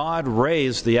 God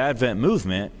raised the Advent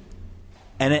movement,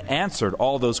 and it answered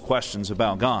all those questions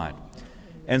about God.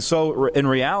 And so, in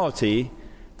reality,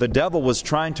 the devil was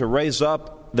trying to raise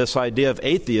up this idea of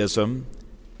atheism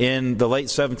in the late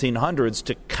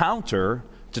 1700s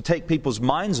to take people's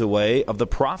minds away of the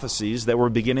prophecies that were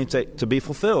beginning to be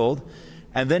fulfilled.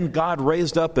 And then God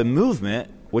raised up a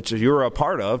movement, which you're a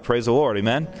part of, praise the Lord,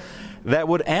 amen, that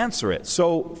would answer it.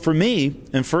 So for me,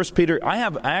 in 1 Peter, I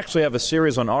actually have a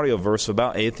series on Audioverse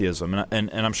about atheism,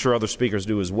 and I'm sure other speakers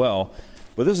do as well.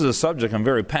 But this is a subject I'm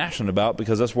very passionate about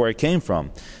because that's where it came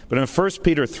from. But in 1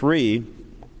 Peter 3,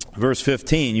 verse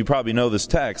 15, you probably know this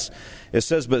text. It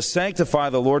says, "But sanctify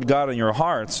the Lord God in your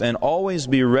hearts, and always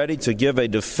be ready to give a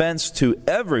defense to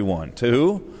everyone." To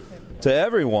who? To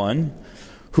everyone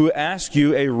who asks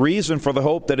you a reason for the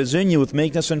hope that is in you with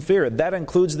meekness and fear. That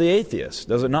includes the atheist,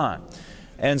 does it not?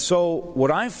 And so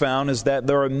what I found is that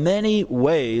there are many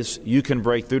ways you can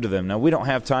break through to them. Now, we don't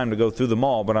have time to go through them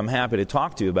all, but I'm happy to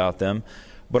talk to you about them.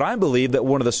 But I believe that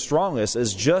one of the strongest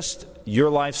is just your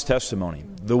life's testimony.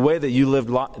 The way that you live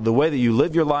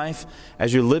your life,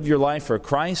 as you live your life for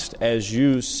Christ, as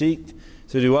you seek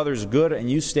to do others good, and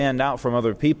you stand out from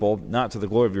other people, not to the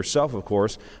glory of yourself, of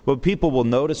course, but people will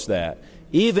notice that.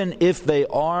 Even if they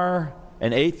are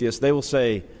an atheist, they will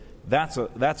say, that's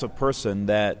a person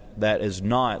that is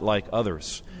not like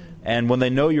others. And when they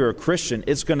know you're a Christian,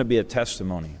 it's going to be a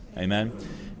testimony. Amen?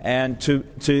 And to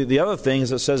the other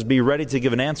things, it says, be ready to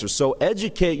give an answer. So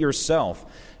educate yourself.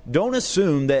 Don't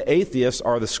assume that atheists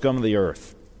are the scum of the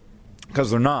earth,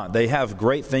 because they're not. They have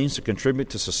great things to contribute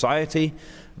to society.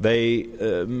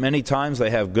 Many times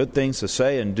they have good things to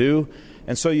say and do.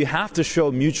 And so you have to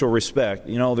show mutual respect.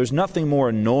 You know, there's nothing more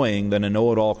annoying than a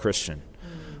know-it-all Christian.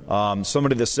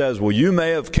 Somebody that says, well, you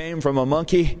may have came from a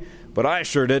monkey, but I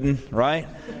sure didn't, right?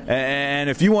 And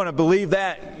if you want to believe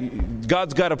that,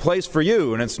 God's got a place for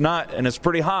you, and it's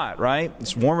pretty hot, right?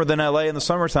 It's warmer than LA in the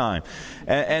summertime.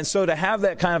 And so to have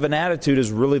that kind of an attitude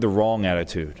is really the wrong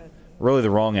attitude. Really the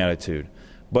wrong attitude.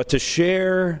 But to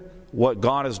share what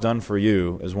God has done for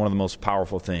you is one of the most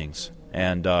powerful things.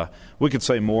 And we could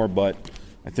say more, but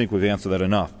I think we've answered that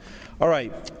enough. All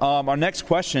right, our next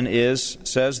question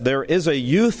says, there is a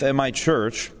youth at my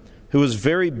church who is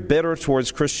very bitter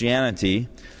towards Christianity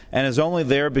and is only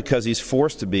there because he's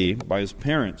forced to be by his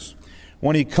parents.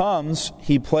 When he comes,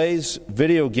 he plays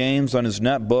video games on his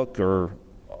netbook or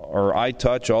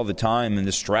iTouch all the time and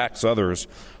distracts others.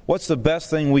 What's the best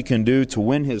thing we can do to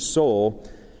win his soul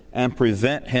and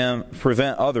prevent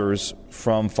others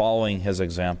from following his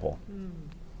example?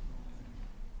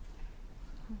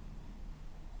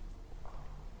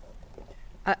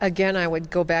 Again, I would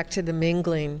go back to the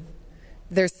mingling.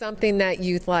 There's something that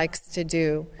youth likes to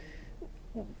do.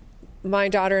 My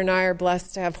daughter and I are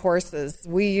blessed to have horses.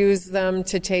 We use them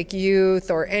to take youth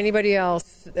or anybody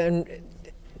else and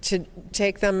to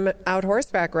take them out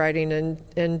horseback riding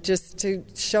and just to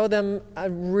show them a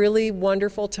really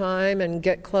wonderful time and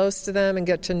get close to them and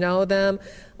get to know them.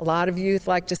 A lot of youth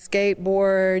like to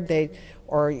skateboard.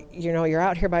 You're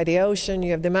out here by the ocean,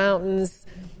 you have the mountains.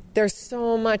 There's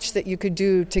so much that you could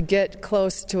do to get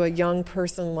close to a young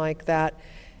person like that.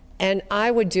 And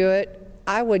I would do it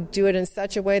in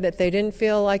such a way that they didn't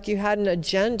feel like you had an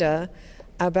agenda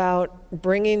about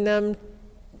bringing them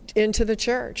into the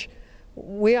church.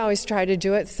 We always try to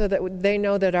do it so that they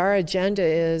know that our agenda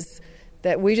is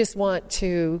that we just want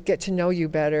to get to know you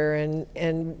better,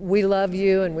 and we love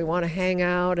you and we want to hang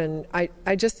out. And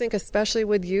I just think, especially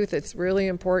with youth, it's really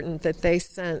important that they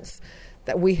sense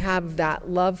that we have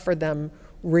that love for them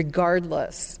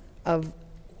regardless of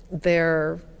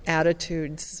their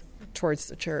attitudes towards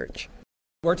the church.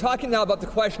 We're talking now about the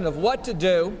question of what to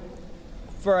do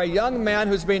for a young man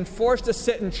who's being forced to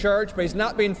sit in church, but he's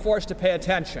not being forced to pay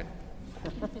attention.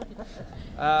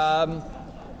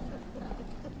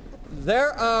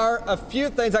 There are a few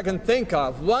things I can think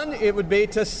of. One, it would be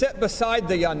to sit beside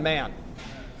the young man.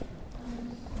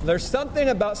 There's something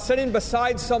about sitting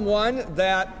beside someone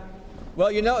that,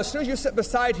 as soon as you sit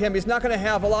beside him, he's not going to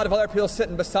have a lot of other people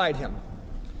sitting beside him.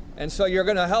 And so you're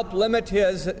going to help limit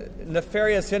his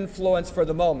nefarious influence for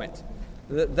the moment.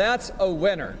 That's a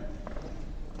winner.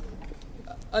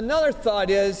 Another thought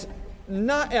is,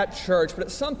 not at church, but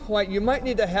at some point you might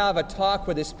need to have a talk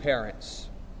with his parents.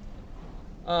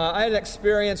 I had an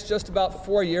experience just about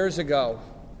 4 years ago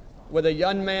with a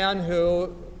young man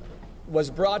who was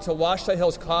brought to Ouachita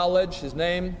Hills College. His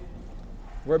name,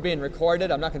 we're being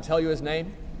recorded, I'm not going to tell you his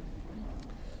name.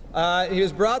 He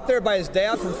was brought there by his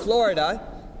dad from Florida,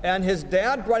 and his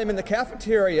dad brought him in the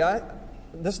cafeteria.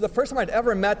 This is the first time I'd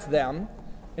ever met them.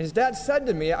 And his dad said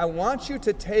to me, I want you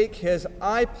to take his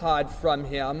iPod from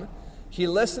him. He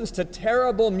listens to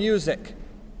terrible music.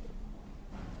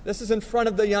 This is in front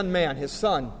of the young man, his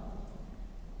son.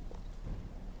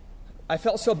 I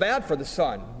felt so bad for the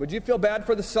son. Would you feel bad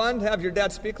for the son to have your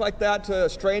dad speak like that to a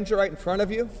stranger right in front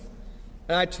of you?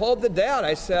 And I told the dad,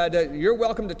 I said, you're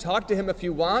welcome to talk to him if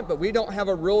you want, but we don't have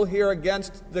a rule here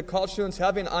against the college students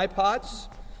having iPods.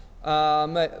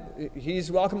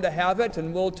 He's welcome to have it,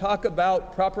 and we'll talk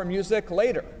about proper music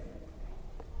later.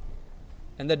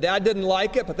 And the dad didn't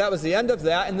like it, but that was the end of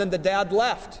that, and then the dad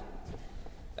left.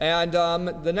 And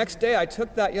the next day, I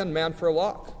took that young man for a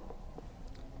walk.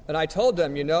 And I told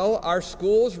him, you know, our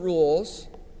school's rules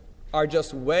are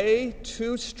just way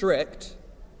too strict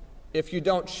if you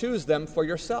don't choose them for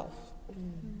yourself.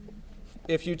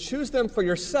 If you choose them for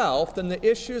yourself, then the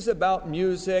issues about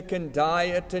music and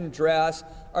diet and dress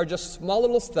are just small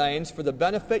little things for the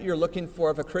benefit you're looking for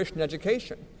of a Christian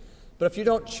education. But if you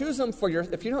don't choose it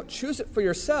for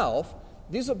yourself,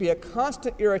 these will be a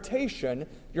constant irritation.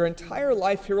 Your entire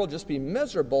life here will just be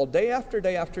miserable day after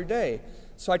day after day.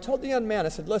 So I told the young man, I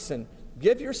said, listen,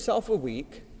 give yourself a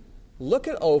week, look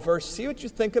it over, see what you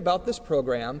think about this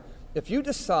program. If you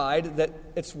decide that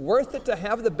it's worth it to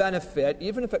have the benefit,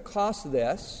 even if it costs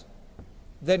this,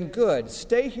 then good,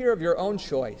 stay here of your own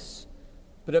choice.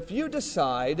 But if you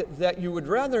decide that you would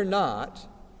rather not,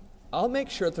 I'll make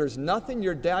sure that there's nothing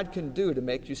your dad can do to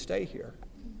make you stay here.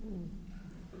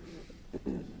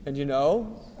 And you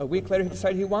know, a week later he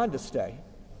decided he wanted to stay.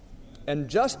 And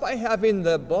just by having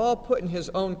the ball put in his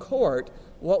own court,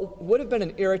 what would have been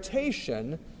an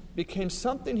irritation became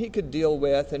something he could deal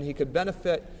with and he could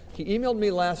benefit. He emailed me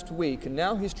last week, and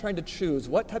now he's trying to choose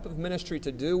what type of ministry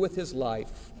to do with his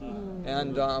life.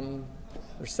 And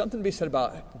there's something to be said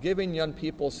about giving young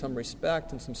people some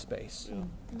respect and some space.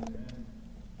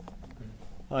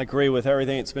 I agree with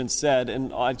everything that's been said,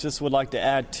 and I just would like to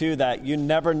add to that, you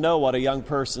never know what a young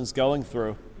person's going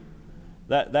through.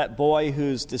 That boy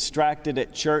who's distracted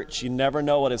at church, you never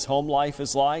know what his home life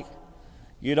is like.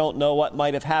 You don't know what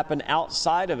might have happened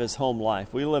outside of his home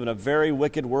life. We live in a very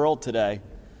wicked world today,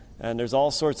 and there's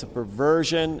all sorts of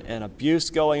perversion and abuse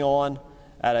going on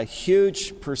at a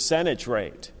huge percentage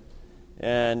rate.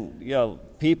 And, you know,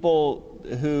 people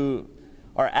who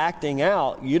are acting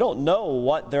out, you don't know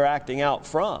what they're acting out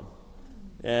from.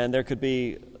 And there could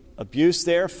be abuse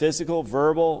there, physical,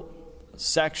 verbal,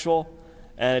 sexual,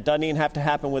 and it doesn't even have to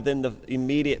happen within the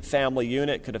immediate family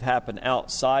unit. It could have happened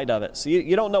outside of it. So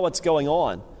you don't know what's going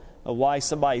on, or why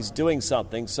somebody's doing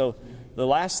something. So the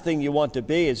last thing you want to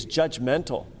be is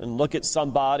judgmental and look at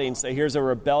somebody and say, here's a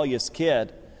rebellious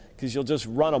kid, because you'll just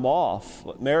run them off.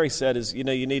 What Mary said is, you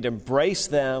know, you need to embrace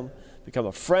them, become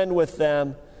a friend with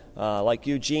them, like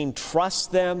Eugene,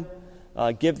 trust them,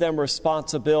 give them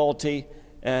responsibility,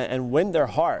 and win their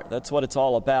heart. That's what it's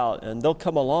all about. And they'll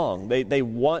come along. They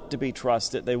want to be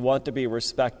trusted. They want to be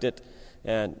respected.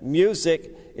 And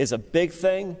music is a big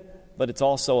thing, but it's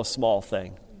also a small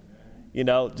thing. You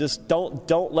know, just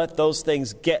don't let those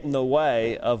things get in the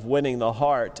way of winning the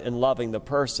heart and loving the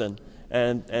person.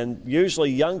 And usually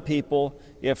young people,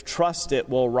 if trusted,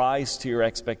 will rise to your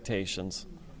expectations.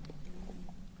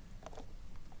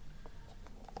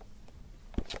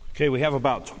 Okay, we have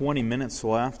about 20 minutes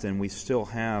left, and we still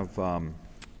have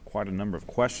quite a number of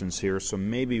questions here. So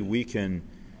maybe we can,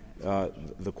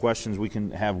 the questions, we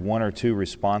can have one or two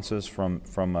responses from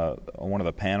one of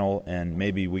the panel, and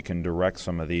maybe we can direct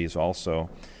some of these also.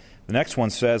 The next one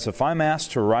says, if I'm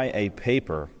asked to write a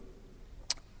paper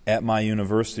at my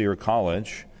university or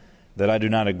college that I do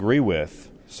not agree with,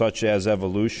 such as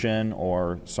evolution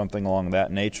or something along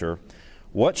that nature,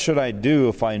 what should I do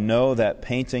if I know that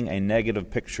painting a negative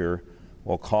picture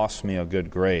will cost me a good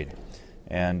grade?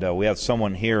 And we have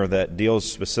someone here that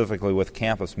deals specifically with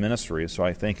campus ministry, so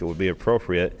I think it would be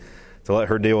appropriate to let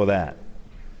her deal with that.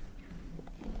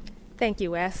 Thank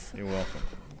you, Wes. You're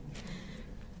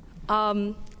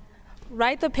welcome.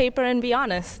 Write the paper and be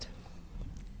honest.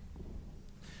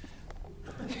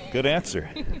 Good answer.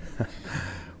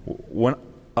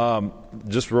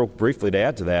 Just real briefly to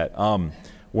add to that,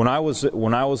 when I was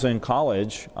in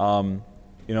college,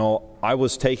 I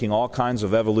was taking all kinds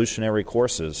of evolutionary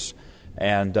courses,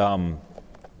 and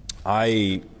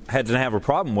I didn't have a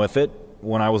problem with it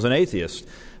when I was an atheist.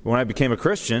 When I became a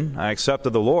Christian, I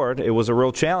accepted the Lord. It was a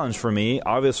real challenge for me,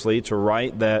 obviously, to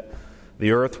write that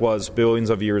the earth was billions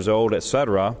of years old,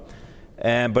 etc.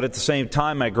 But at the same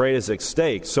time, my grade is at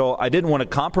stake. So I didn't want to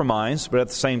compromise, but at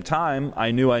the same time,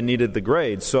 I knew I needed the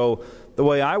grade. So the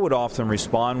way I would often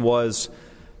respond was,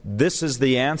 this is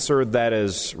the answer that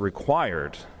is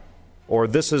required, or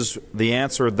this is the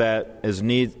answer that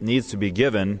needs to be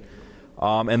given.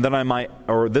 and then I might,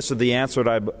 or this is the answer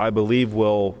that I believe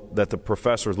that the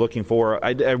professor is looking for.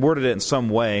 I worded it in some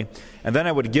way, and then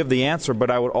I would give the answer, but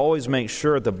I would always make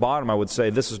sure at the bottom I would say,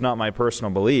 this is not my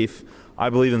personal belief. I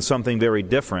believe in something very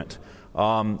different.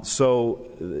 So,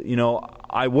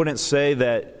 I wouldn't say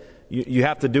that you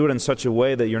have to do it in such a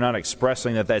way that you're not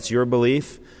expressing that that's your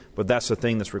belief, but that's the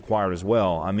thing that's required as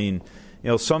well. I mean,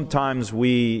 sometimes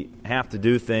we have to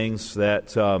do things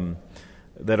that aren't,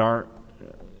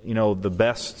 the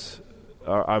best,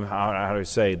 how do I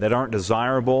say, that aren't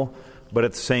desirable, but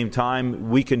at the same time,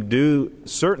 we can do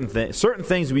certain things. Certain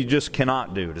things we just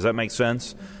cannot do. Does that make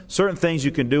sense? Certain things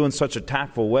you can do in such a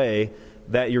tactful way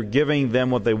that you're giving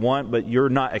them what they want, but you're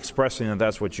not expressing that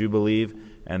that's what you believe,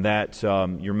 and that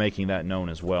you're making that known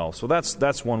as well. So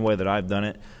that's one way that I've done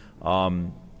it.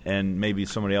 And maybe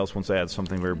somebody else wants to add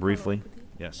something very briefly.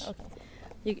 Yes.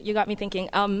 Okay. You got me thinking.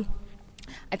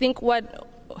 I think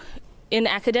in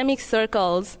academic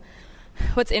circles,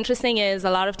 what's interesting is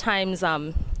a lot of times,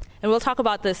 and we'll talk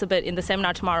about this a bit in the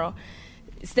seminar tomorrow,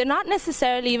 is they're not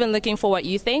necessarily even looking for what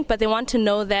you think, but they want to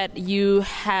know that you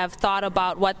have thought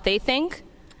about what they think,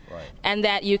 right, and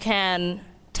that you can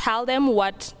tell them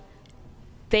what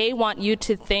they want you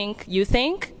to think you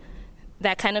think,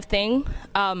 that kind of thing.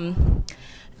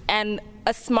 And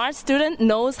a smart student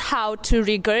knows how to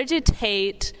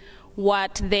regurgitate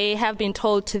what they have been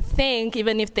told to think,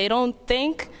 even if they don't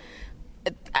think.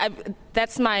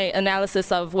 That's my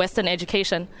analysis of Western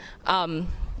education,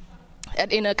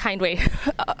 in a kind way.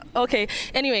 Okay,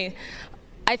 anyway,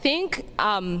 I think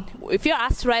if you're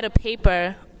asked to write a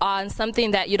paper on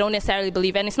something that you don't necessarily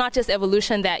believe, and it's not just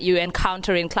evolution that you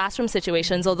encounter in classroom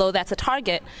situations, although that's a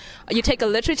target. You take a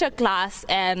literature class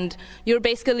and you're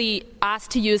basically asked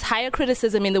to use higher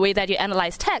criticism in the way that you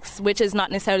analyze texts, which is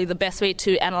not necessarily the best way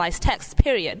to analyze texts,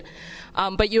 period.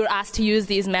 But you're asked to use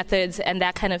these methods and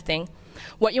that kind of thing.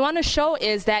 What you want to show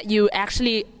is that you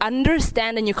actually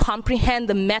understand and you comprehend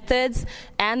the methods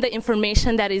and the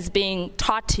information that is being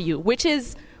taught to you, which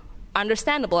is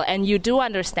understandable, and you do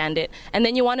understand it. And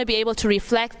then you want to be able to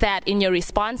reflect that in your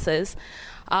responses.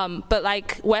 But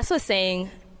like Wes was saying,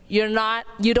 you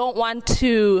don't want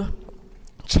to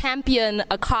champion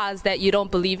a cause that you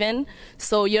don't believe in.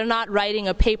 So you're not writing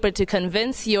a paper to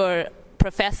convince your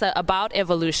professor about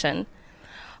evolution.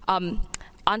 On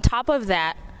top of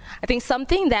that, I think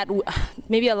something that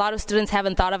maybe a lot of students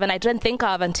haven't thought of, and I didn't think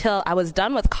of until I was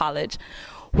done with college,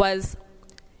 was,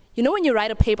 when you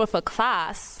write a paper for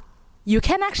class, you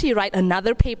can actually write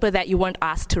another paper that you weren't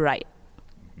asked to write.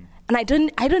 And I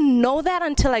didn't know that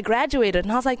until I graduated.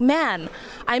 And I was like, man,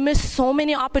 I missed so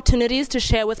many opportunities to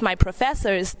share with my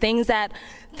professors things that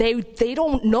they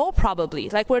don't know probably.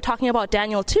 Like we're talking about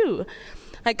Daniel too.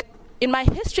 Like in my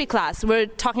history class, we're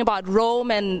talking about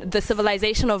Rome and the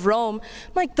civilization of Rome.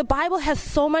 Like the Bible has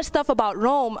so much stuff about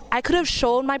Rome. I could have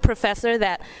shown my professor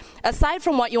that aside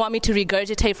from what you want me to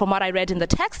regurgitate from what I read in the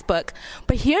textbook,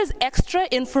 but here's extra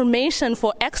information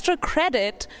for extra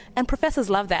credit, and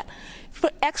professors love that, for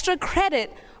extra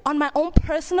credit on my own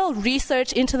personal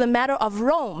research into the matter of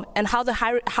Rome and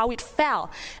how it fell.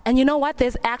 And you know what?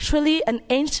 There's actually an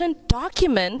ancient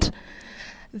document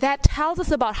that tells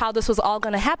us about how this was all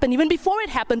going to happen, even before it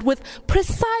happened, with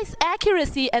precise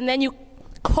accuracy, and then you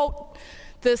quote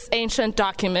this ancient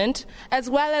document, as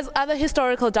well as other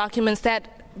historical documents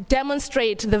that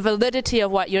demonstrate the validity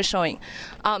of what you're showing.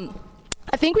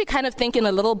 I think we kind of think in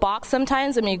a little box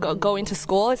sometimes when we go into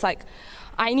school. It's like,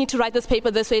 I need to write this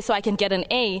paper this way so I can get an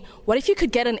A. What if you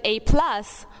could get an A+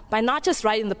 by not just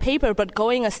writing the paper, but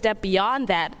going a step beyond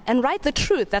that and write the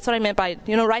truth? That's what I meant by,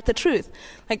 write the truth.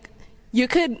 Like, you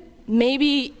could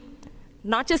maybe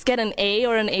not just get an A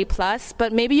or an A+,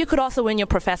 but maybe you could also win your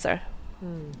professor.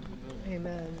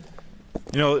 Amen.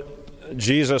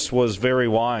 Jesus was very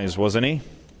wise, wasn't he?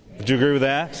 Would you agree with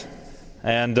that?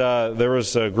 And there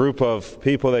was a group of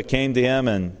people that came to him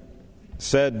and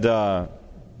said,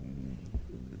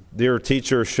 dear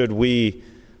teacher, should we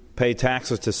pay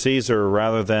taxes to Caesar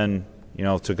rather than,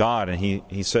 to God? And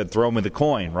he said, throw me the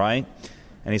coin, right?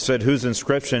 And he said, whose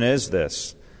inscription is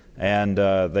this? And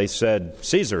they said,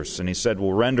 Caesar's. And he said,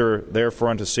 well, render therefore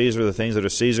unto Caesar the things that are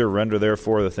Caesar, render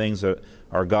therefore the things that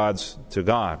are God's to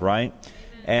God, right?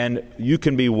 And you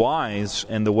can be wise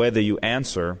in the way that you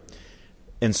answer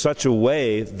in such a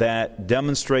way that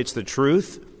demonstrates the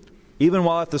truth, even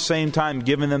while at the same time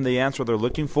giving them the answer they're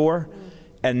looking for,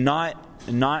 and not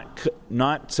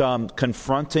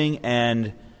confronting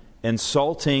and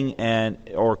insulting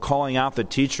or calling out the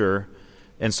teacher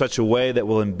in such a way that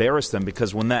will embarrass them,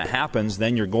 because when that happens,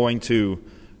 then you're going to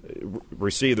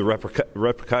receive the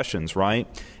repercussions, right?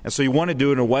 And so you want to do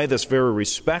it in a way that's very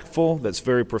respectful, that's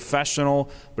very professional,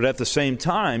 but at the same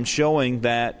time showing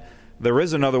that there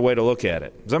is another way to look at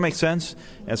it. Does that make sense?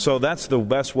 And so that's the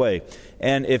best way.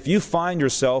 And if you find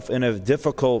yourself in a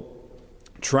difficult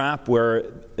trap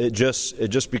where it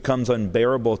just becomes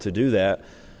unbearable to do that,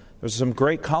 there's some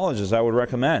great colleges I would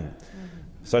recommend,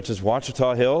 such as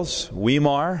Ouachita Hills,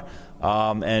 Weimar,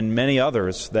 and many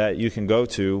others that you can go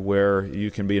to where you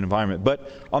can be in an environment.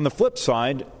 But on the flip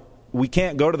side, we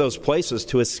can't go to those places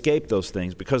to escape those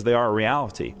things because they are a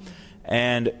reality.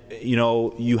 And,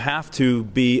 you have to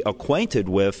be acquainted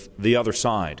with the other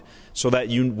side so that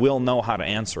you will know how to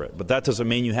answer it. But that doesn't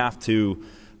mean you have to,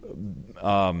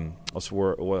 how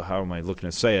am I looking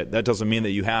to say it? That doesn't mean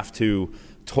that you have to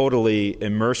totally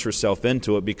immerse yourself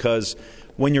into it, because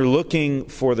when you're looking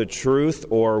for the truth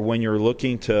or when you're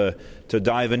looking to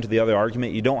dive into the other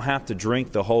argument, you don't have to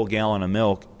drink the whole gallon of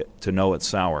milk to know it's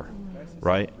sour,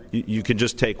 right? You can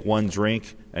just take one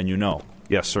drink and you know.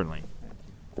 Yes, certainly.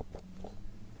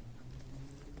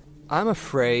 I'm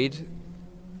afraid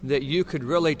that you could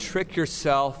really trick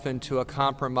yourself into a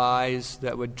compromise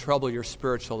that would trouble your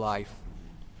spiritual life.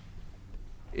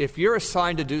 If you're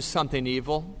assigned to do something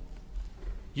evil,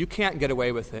 you can't get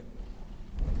away with it.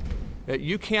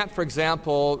 You can't, for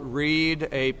example, read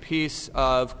a piece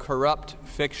of corrupt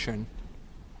fiction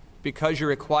because you're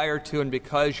required to and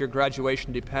because your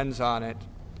graduation depends on it,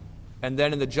 and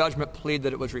then in the judgment plead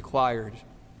that it was required.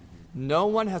 No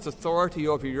one has authority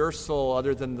over your soul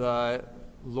other than the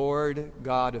Lord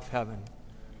God of heaven.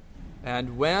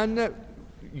 And when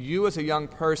you as a young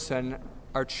person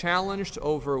are challenged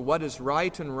over what is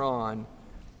right and wrong,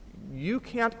 you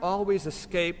can't always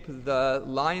escape the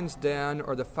lion's den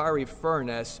or the fiery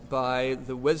furnace by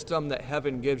the wisdom that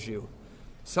heaven gives you.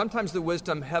 Sometimes the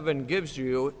wisdom heaven gives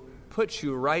you puts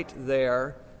you right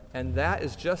there, and that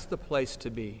is just the place to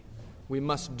be. We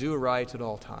must do right at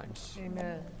all times.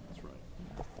 Amen. That's right.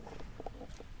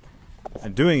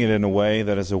 And doing it in a way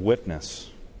that is a witness.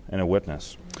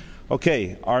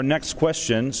 Okay, our next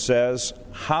question says,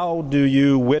 how do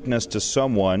you witness to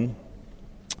someone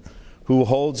who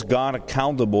holds God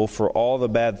accountable for all the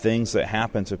bad things that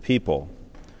happen to people,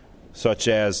 such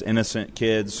as innocent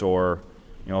kids or,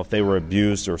 if they were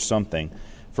abused or something?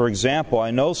 For example,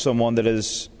 I know someone that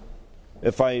is,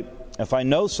 if I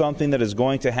know something that is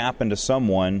going to happen to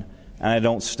someone and I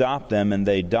don't stop them and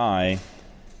they die,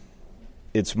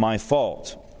 it's my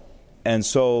fault. And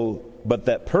so, but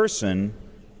that person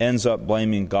ends up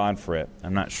blaming God for it.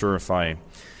 I'm not sure if do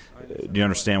you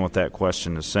understand what that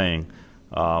question is saying?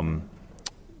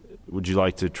 Would you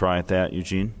like to try at that,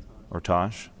 Eugene or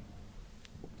Taj?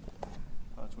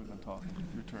 We've been talking.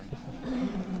 Your turn.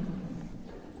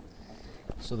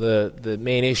 So the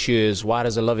main issue is, why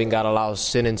does a loving God allow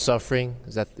sin and suffering?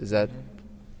 Is that?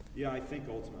 Yeah, I think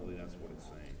ultimately that's what it's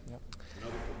saying. Yep.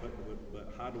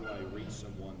 But how do I reach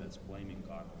someone that's blaming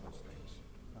God for those things?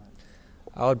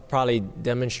 I would probably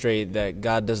demonstrate that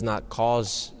God does not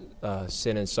cause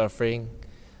sin and suffering.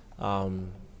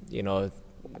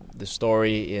 The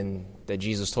story that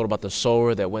Jesus told about the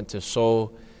sower that went to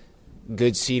sow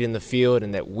good seed in the field,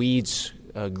 and that weeds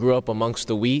grew up amongst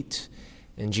the wheat.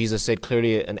 And Jesus said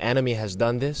clearly, an enemy has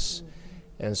done this.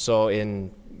 And so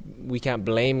we can't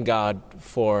blame God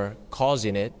for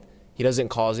causing it. He doesn't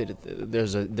cause it.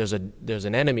 There's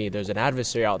an enemy, there's an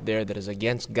adversary out there that is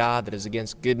against God, that is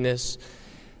against goodness,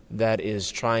 that is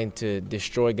trying to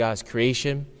destroy God's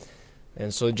creation.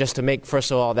 And so just to make,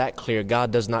 first of all, that clear,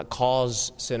 God does not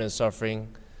cause sin and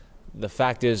suffering. The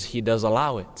fact is, He does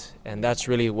allow it. And that's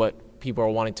really what people are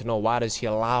wanting to know. Why does He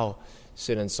allow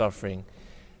sin and suffering?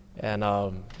 And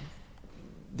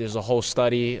there's a whole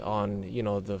study on,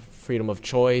 the freedom of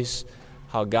choice,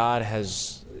 how God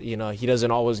has, He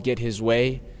doesn't always get His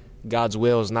way. God's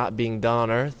will is not being done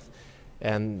on earth.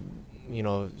 And,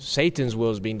 Satan's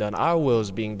will is being done. Our will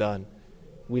is being done.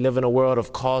 We live in a world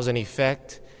of cause and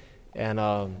effect. And,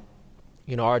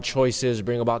 our choices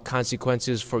bring about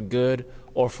consequences for good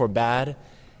or for bad.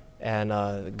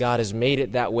 And God has made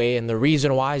it that way. And the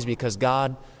reason why is because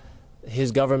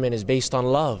His government is based on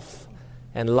love.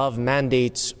 And love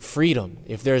mandates freedom.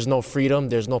 If there's no freedom,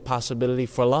 there's no possibility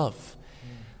for love.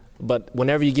 But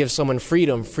whenever you give someone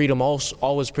freedom, freedom also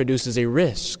always produces a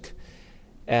risk.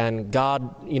 And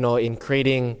God, in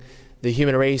creating the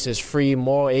human race as free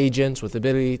moral agents with the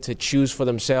ability to choose for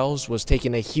themselves, was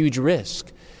taking a huge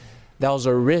risk. That was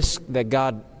a risk that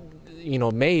God,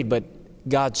 made, but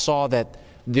God saw that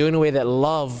the only way that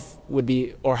love would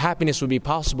be, or happiness would be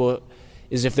possible,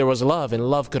 is if there was love, and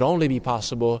love could only be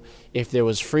possible if there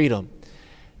was freedom.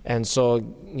 And so,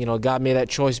 God made that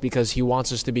choice because he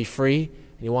wants us to be free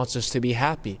and he wants us to be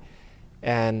happy.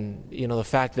 And, the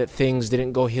fact that things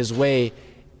didn't go his way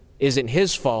isn't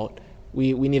his fault.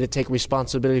 We need to take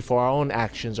responsibility for our own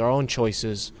actions, our own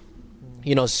choices.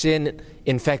 Sin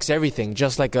infects everything,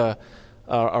 just like a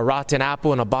rotten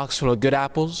apple in a box full of good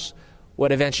apples.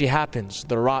 What eventually happens?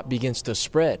 The rot begins to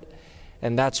spread.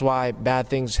 And that's why bad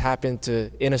things happen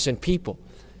to innocent people,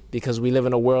 because we live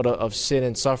in a world of sin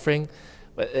and suffering.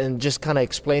 And just kind of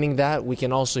explaining that, we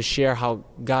can also share how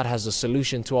God has a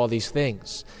solution to all these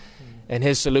things. And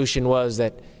his solution was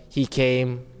that he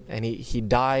came and he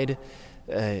died,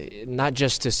 not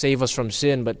just to save us from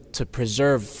sin, but to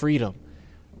preserve freedom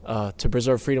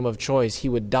of choice. He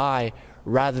would die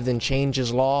rather than change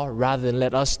his law, rather than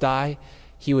let us die.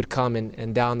 He would come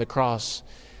and die on the cross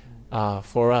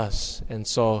for us. And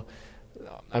so,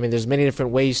 there's many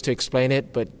different ways to explain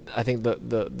it, but I think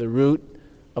the root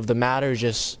of the matter is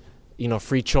just,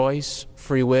 free choice,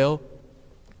 free will.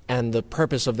 And the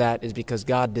purpose of that is because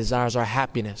God desires our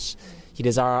happiness. He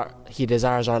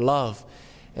desires our love.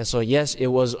 And so, yes, it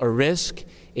was a risk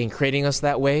in creating us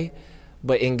that way,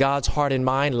 but in God's heart and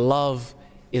mind, love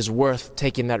is worth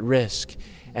taking that risk.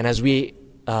 And as we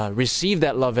receive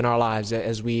that love in our lives,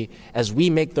 as we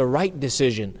make the right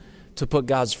decision to put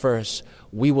God's first,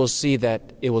 we will see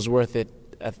that it was worth it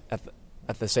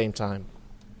at the same time.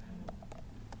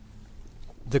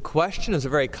 The question is a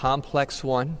very complex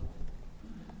one.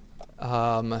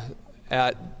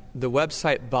 At the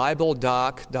website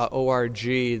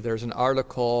BibleDoc.org, there's an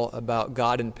article about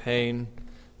God and pain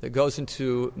that goes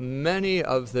into many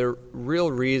of the real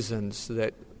reasons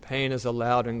that pain is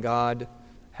allowed and God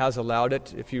has allowed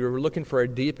it. If you were looking for a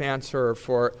deep answer or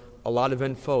for a lot of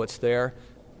info, it's there.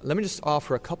 Let me just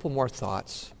offer a couple more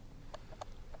thoughts.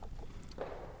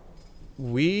 I'll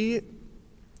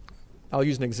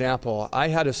use an example. I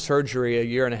had a surgery a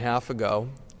year and a half ago,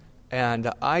 and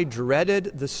I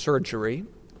dreaded the surgery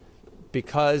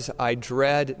because I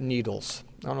dread needles.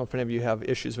 I don't know if any of you have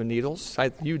issues with needles.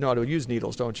 You know how to use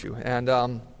needles, don't you? And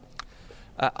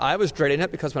I was dreading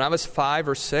it because when I was 5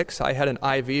 or 6, I had an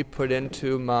IV put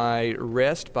into my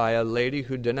wrist by a lady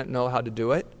who didn't know how to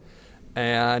do it.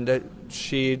 And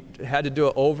she had to do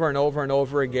it over and over and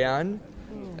over again.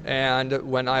 And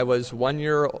when I was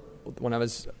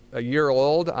a year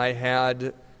old, I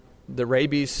had the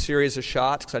rabies series of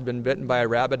shots because I'd been bitten by a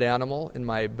rabid animal in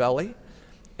my belly.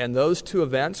 And those two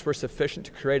events were sufficient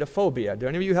to create a phobia. Do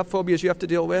any of you have phobias you have to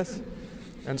deal with?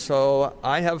 And so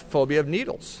I have phobia of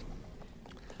needles.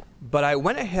 But I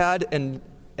went ahead and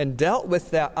dealt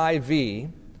with that IV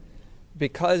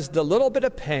because the little bit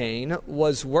of pain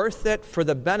was worth it for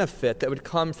the benefit that would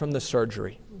come from the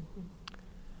surgery.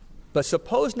 But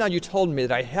suppose now you told me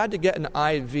that I had to get an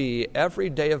IV every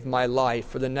day of my life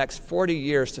for the next 40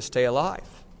 years to stay alive.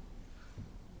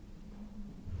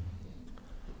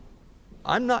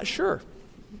 I'm not sure.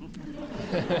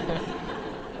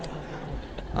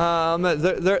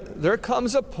 There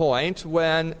comes a point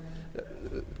when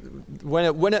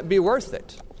it wouldn't be worth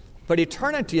it. But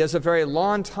eternity is a very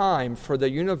long time for the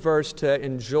universe to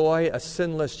enjoy a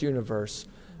sinless universe,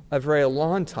 a very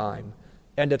long time.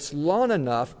 And it's long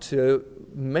enough to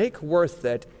make worth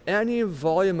it any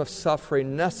volume of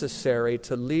suffering necessary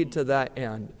to lead to that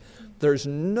end. There's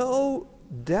no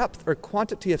depth or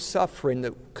quantity of suffering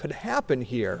that could happen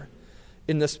here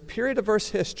in this period of Earth's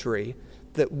history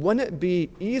that wouldn't be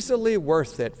easily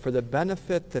worth it for the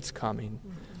benefit that's coming.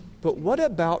 But what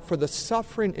about for the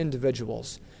suffering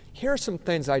individuals? Here are some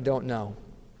things I don't know.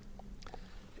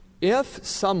 If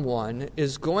someone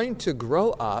is going to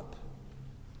grow up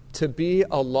to be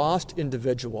a lost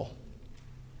individual,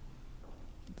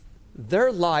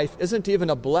 their life isn't even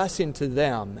a blessing to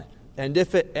them. And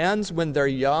if it ends when they're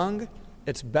young,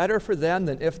 it's better for them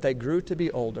than if they grew to be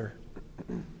older.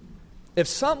 If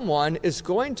someone is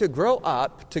going to grow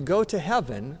up to go to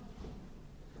heaven,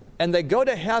 and they go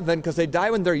to heaven because they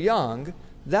die when they're young,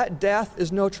 that death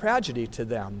is no tragedy to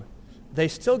them. They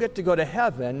still get to go to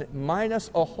heaven minus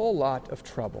a whole lot of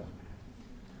trouble.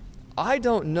 I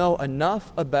don't know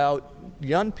enough about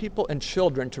young people and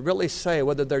children to really say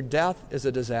whether their death is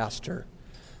a disaster.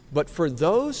 But for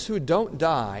those who don't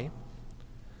die,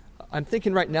 I'm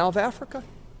thinking right now of Africa.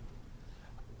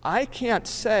 I can't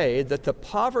say that the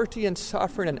poverty and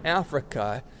suffering in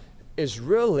Africa is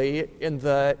really, in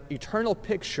the eternal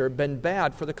picture, been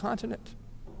bad for the continent.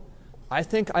 I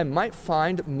think I might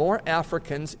find more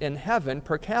Africans in heaven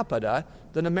per capita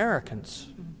than Americans.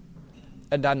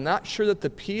 And I'm not sure that the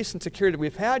peace and security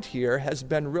we've had here has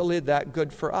been really that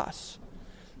good for us.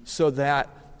 So that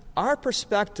our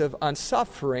perspective on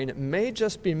suffering may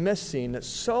just be missing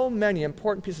so many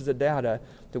important pieces of data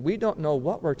that we don't know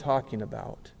what we're talking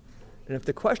about. And if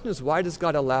the question is, why does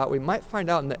God allow it, we might find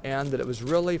out in the end that it was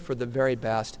really for the very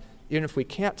best, even if we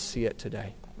can't see it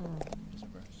today.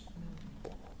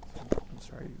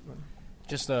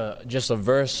 Just a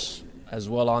verse as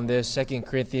well on this, 2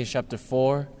 Corinthians chapter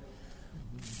 4,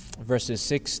 verses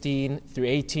 16 through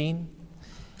 18.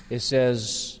 It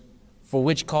says, "For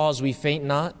which cause we faint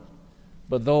not,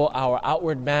 but though our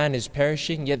outward man is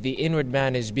perishing, yet the inward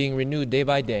man is being renewed day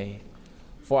by day.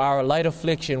 For our light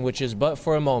affliction, which is but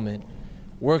for a moment,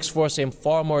 works for us a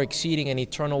far more exceeding and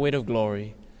eternal weight of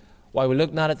glory. While we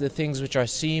look not at the things which are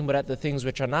seen, but at the things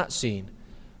which are not seen.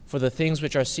 For the things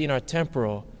which are seen are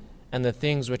temporal, and the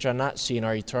things which are not seen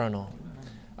are eternal."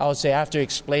 I would say after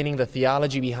explaining the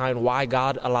theology behind why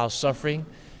God allows suffering,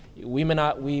 we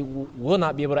will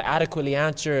not be able to adequately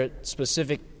answer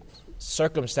specific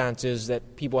circumstances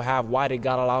that people have. Why did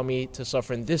God allow me to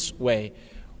suffer in this way?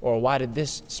 Or why did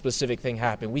this specific thing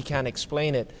happen? We can't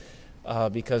explain it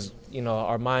because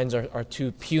our minds are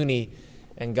too puny,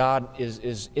 and God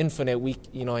is infinite.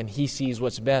 And He sees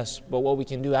what's best. But what we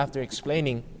can do after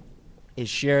explaining is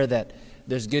share that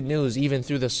there's good news even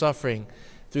through the suffering,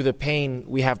 through the pain.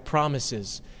 We have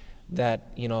promises that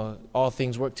all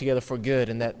things work together for good,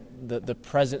 and that the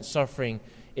present suffering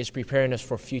is preparing us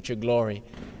for future glory,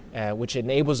 which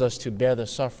enables us to bear the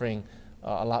suffering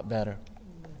a lot better.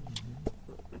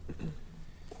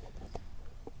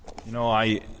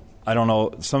 I don't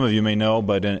know, some of you may know,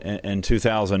 but in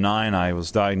 2009 I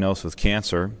was diagnosed with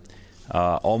cancer,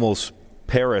 almost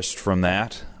perished from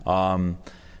that.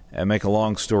 And make a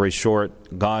long story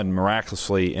short, God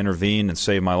miraculously intervened and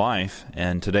saved my life,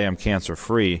 and today I'm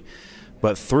cancer-free.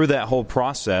 But through that whole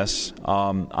process,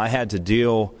 I had to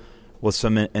deal with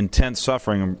some intense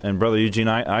suffering. And Brother Eugene,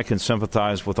 I can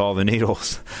sympathize with all the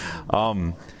needles.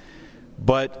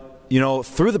 But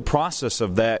through the process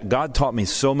of that, God taught me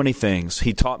so many things.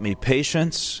 He taught me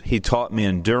patience. He taught me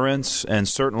endurance. And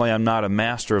certainly I'm not a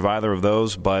master of either of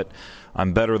those, but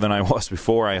I'm better than I was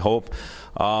before, I hope.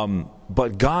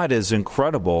 But God is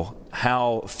incredible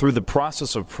how through the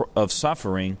process of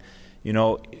suffering,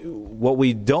 what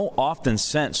we don't often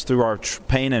sense through our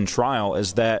pain and trial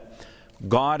is that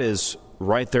God is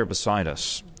right there beside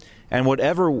us. And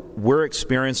whatever we're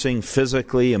experiencing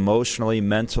physically, emotionally,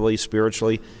 mentally,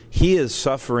 spiritually, He is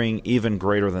suffering even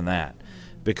greater than that.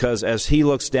 Because as He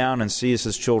looks down and sees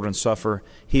His children suffer,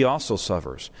 He also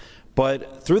suffers.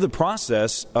 But through the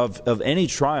process of any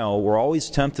trial, we're always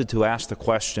tempted to ask the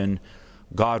question,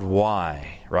 God,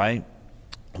 why? Right?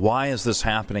 Why is this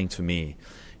happening to me?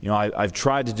 I've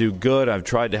tried to do good, I've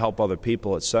tried to help other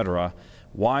people, etc.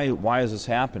 Why is this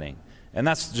happening? And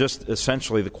that's just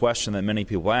essentially the question that many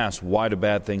people ask, why do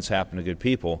bad things happen to good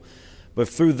people? But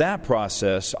through that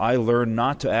process, I learned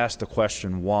not to ask the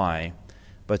question why,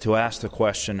 but to ask the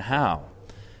question how.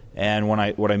 And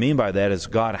what I mean by that is,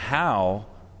 God, how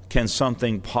can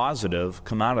something positive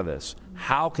come out of this?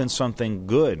 How can something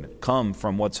good come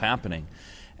from what's happening?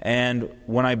 And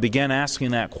when I began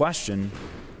asking that question,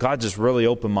 God just really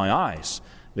opened my eyes.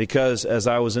 Because as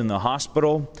I was in the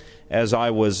hospital, as I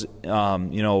was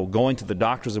going to the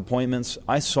doctor's appointments,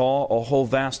 I saw a whole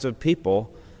vast of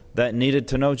people that needed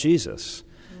to know Jesus.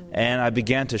 And I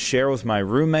began to share with my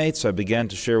roommates, I began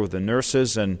to share with the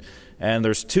nurses, and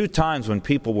there's 2 times when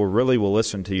people will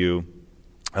listen to you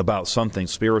about something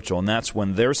spiritual, and that's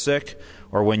when they're sick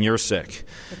or when you're sick.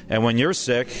 And when you're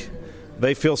sick,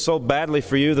 they feel so badly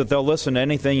for you that they'll listen to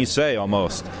anything you say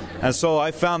almost. And so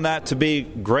I found that to be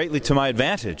greatly to my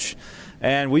advantage.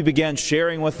 And we began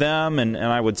sharing with them, and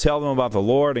I would tell them about the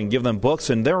Lord and give them books,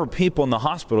 and there were people in the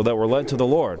hospital that were led to the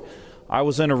Lord. I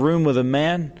was in a room with a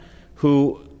man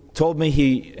who told me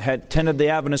he had attended the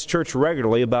Adventist church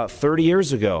regularly about 30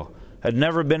 years ago, had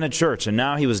never been to church, and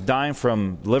now he was dying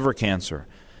from liver cancer.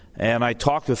 And I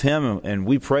talked with him, and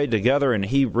we prayed together, and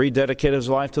he rededicated his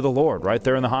life to the Lord right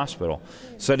there in the hospital.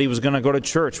 Said he was going to go to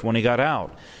church when he got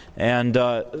out. And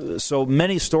so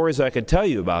many stories I could tell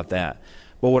you about that.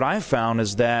 But what I found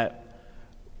is that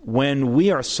when we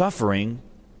are suffering,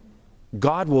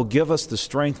 God will give us the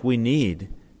strength we need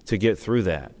to get through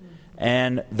that.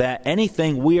 And that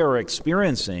anything we are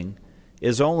experiencing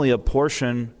is only a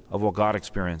portion of what God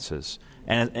experiences.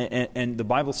 And the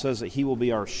Bible says that He will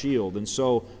be our shield. And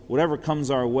so whatever comes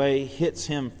our way hits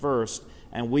Him first,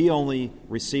 and we only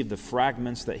receive the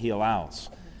fragments that He allows.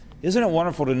 Isn't it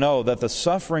wonderful to know that the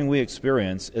suffering we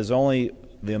experience is only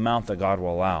the amount that God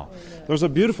will allow? There's a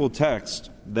beautiful text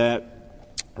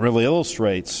that really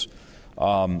illustrates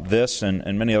this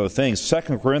and many other things.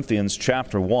 2 Corinthians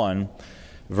chapter 1,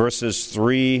 verses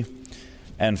 3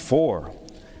 and 4.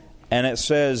 And it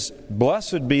says,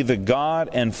 "Blessed be the God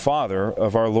and Father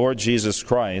of our Lord Jesus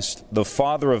Christ, the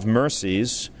Father of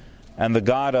mercies and the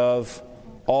God of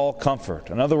all comfort."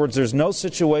 In other words, there's no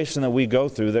situation that we go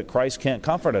through that Christ can't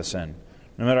comfort us in,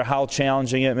 no matter how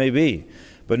challenging it may be.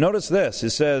 But notice this, it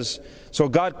says, so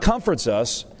God comforts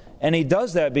us, and He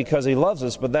does that because He loves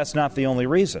us, but that's not the only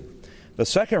reason. The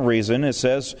second reason, it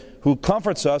says, who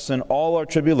comforts us in all our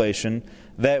tribulation,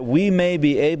 that we may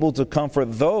be able to comfort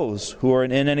those who are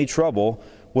in any trouble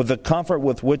with the comfort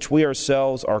with which we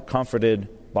ourselves are comforted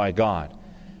by God.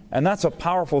 And that's a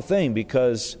powerful thing,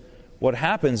 because what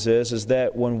happens is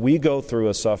that when we go through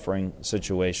a suffering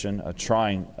situation,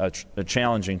 a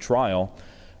challenging trial,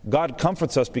 God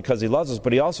comforts us because He loves us,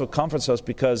 but He also comforts us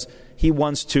because He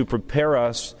wants to prepare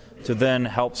us to then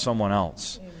help someone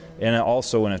else, and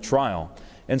also in a trial.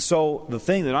 And so the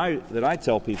thing that I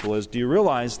tell people is, do you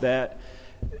realize that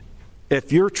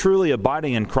if you're truly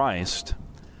abiding in Christ,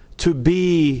 to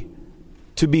be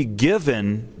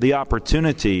given the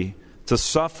opportunity to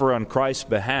suffer on Christ's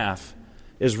behalf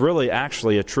is really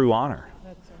actually a true honor,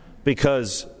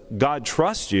 because God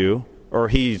trusts you, or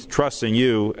He's trusting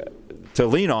you to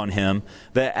lean on Him,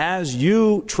 that as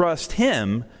you trust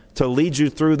Him to lead you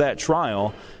through that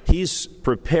trial, He's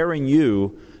preparing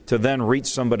you to then reach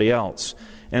somebody else.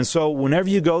 And so whenever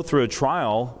you go through a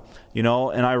trial,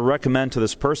 and I recommend to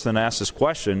this person that asked this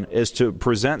question, is to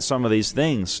present some of these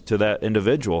things to that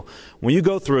individual. When you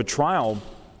go through a trial,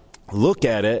 look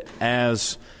at it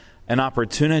as an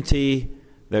opportunity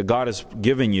that God has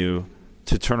given you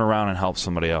to turn around and help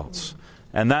somebody else.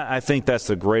 And I think that's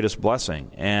the greatest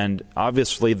blessing. And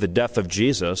obviously the death of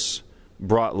Jesus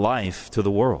brought life to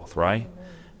the world, right?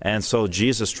 And so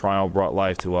Jesus' trial brought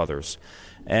life to others.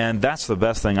 And that's the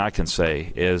best thing I can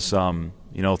say is,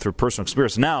 through personal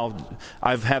experience. Now,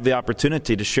 I've had the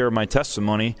opportunity to share my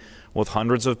testimony with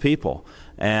hundreds of people.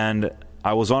 And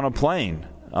I was on a plane.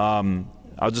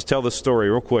 I'll just tell this story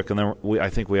real quick, and then I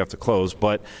think we have to close.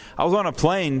 But I was on a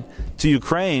plane to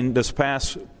Ukraine this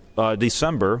past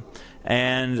December,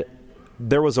 and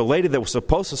there was a lady that was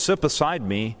supposed to sit beside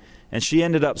me, and she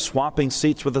ended up swapping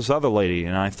seats with this other lady.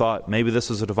 And I thought, maybe this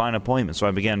is a divine appointment. So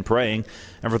I began praying,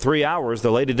 and for 3 hours,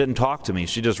 the lady didn't talk to me.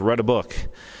 She just read a book.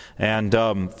 And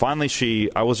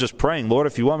finally, I was just praying, Lord,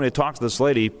 if you want me to talk to this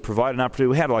lady, provide an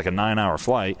opportunity. We had like a 9-hour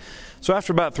flight. So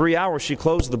after about 3 hours, she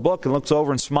closed the book and looks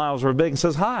over and smiles real big and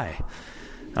says, "Hi."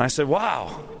 And I said,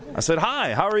 "Wow." I said,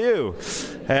 "Hi, how are you?"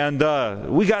 And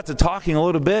we got to talking a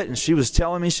little bit, and she was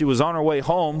telling me she was on her way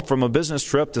home from a business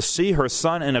trip to see her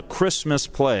son in a Christmas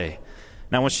play.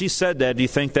 Now, when she said that, do you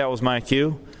think that was my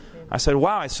cue? I said,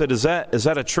 "Wow." I said, "Is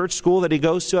that a church school that he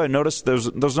goes to?" I noticed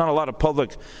there's not a lot of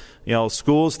public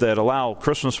schools that allow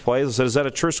Christmas plays. I said, "Is that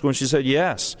a church school?" And she said,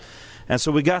 "Yes." And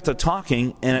so we got to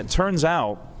talking, and it turns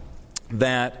out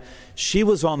that she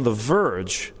was on the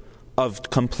verge of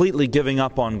completely giving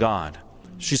up on God.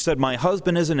 She said, "My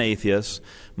husband is an atheist.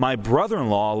 My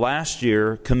brother-in-law last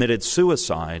year committed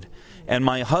suicide, and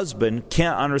my husband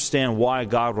can't understand why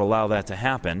God would allow that to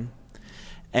happen.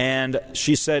 And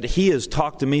she said, he has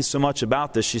talked to me so much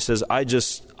about this. She says,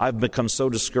 I've become so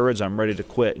discouraged, I'm ready to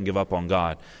quit and give up on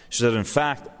God. She said, in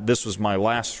fact, this was my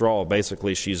last straw.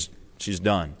 Basically, she's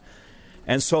done.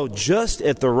 And so just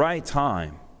at the right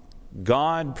time,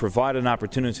 God provided an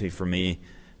opportunity for me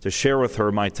to share with her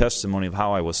my testimony of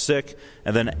how I was sick,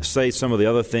 and then say some of the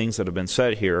other things that have been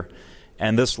said here.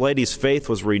 And this lady's faith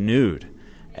was renewed.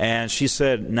 And she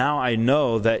said, now I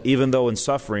know that even though in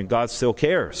suffering, God still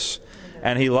cares.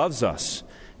 And He loves us.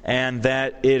 And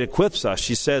that it equips us.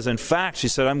 She says, in fact, she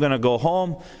said, I'm going to go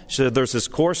home. She said, there's this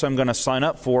course I'm going to sign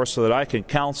up for so that I can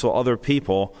counsel other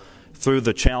people through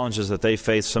the challenges that they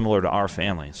face similar to our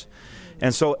families.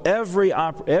 And so every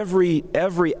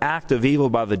act of evil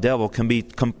by the devil can be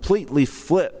completely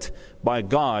flipped by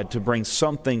God to bring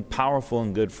something powerful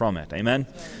and good from it. Amen?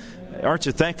 Aren't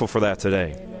you thankful for that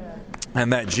today?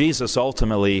 And that Jesus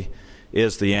ultimately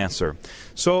is the answer.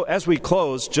 So as we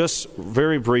close, just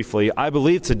very briefly, I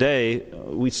believe today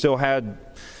we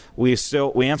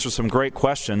answered some great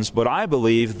questions, but I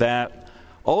believe that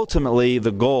ultimately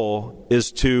the goal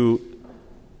is to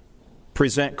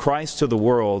present Christ to the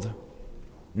world,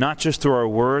 not just through our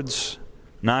words,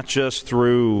 not just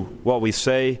through what we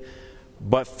say,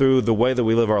 but through the way that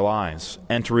we live our lives,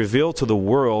 and to reveal to the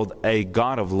world a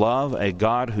God of love, a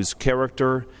God whose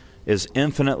character is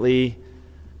infinitely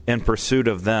in pursuit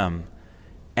of them,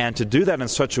 and to do that in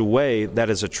such a way that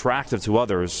is attractive to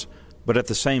others, but at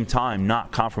the same time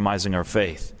not compromising our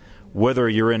faith. Whether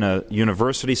you're in a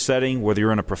university setting, whether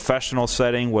you're in a professional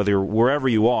setting, whether you're wherever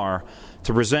you are,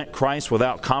 to present Christ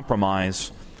without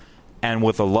compromise and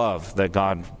with the love that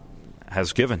God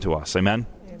has given to us. Amen?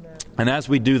 Amen. And as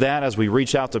we do that, as we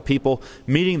reach out to people,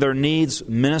 meeting their needs,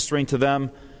 ministering to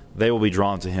them, they will be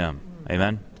drawn to Him.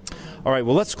 Amen? All right,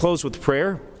 well, let's close with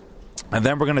prayer. And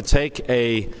then we're going to take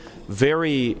a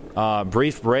very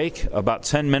brief break, about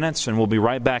 10 minutes, and we'll be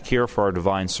right back here for our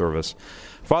divine service.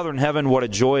 Father in heaven, what a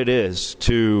joy it is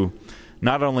to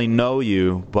not only know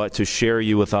You, but to share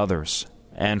You with others.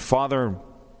 And Father,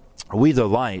 we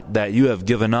delight that You have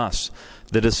given us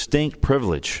the distinct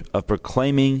privilege of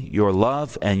proclaiming Your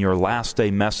love and Your last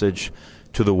day message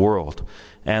to the world.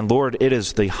 And Lord, it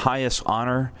is the highest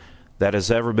honor that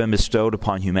has ever been bestowed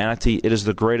upon humanity. It is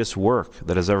the greatest work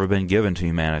that has ever been given to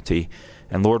humanity.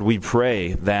 And Lord, we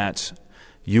pray that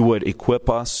You would equip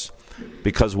us,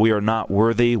 because we are not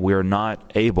worthy, we are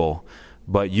not able,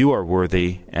 but You are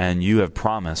worthy, and You have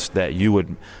promised that You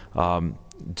would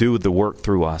do the work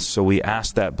through us. So we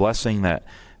ask that blessing, that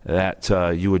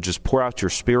You would just pour out Your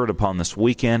Spirit upon this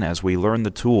weekend as we learn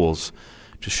the tools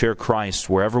to share Christ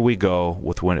wherever we go,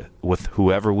 with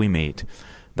whoever we meet.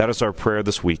 That is our prayer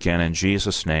this weekend. In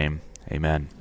Jesus' name, amen.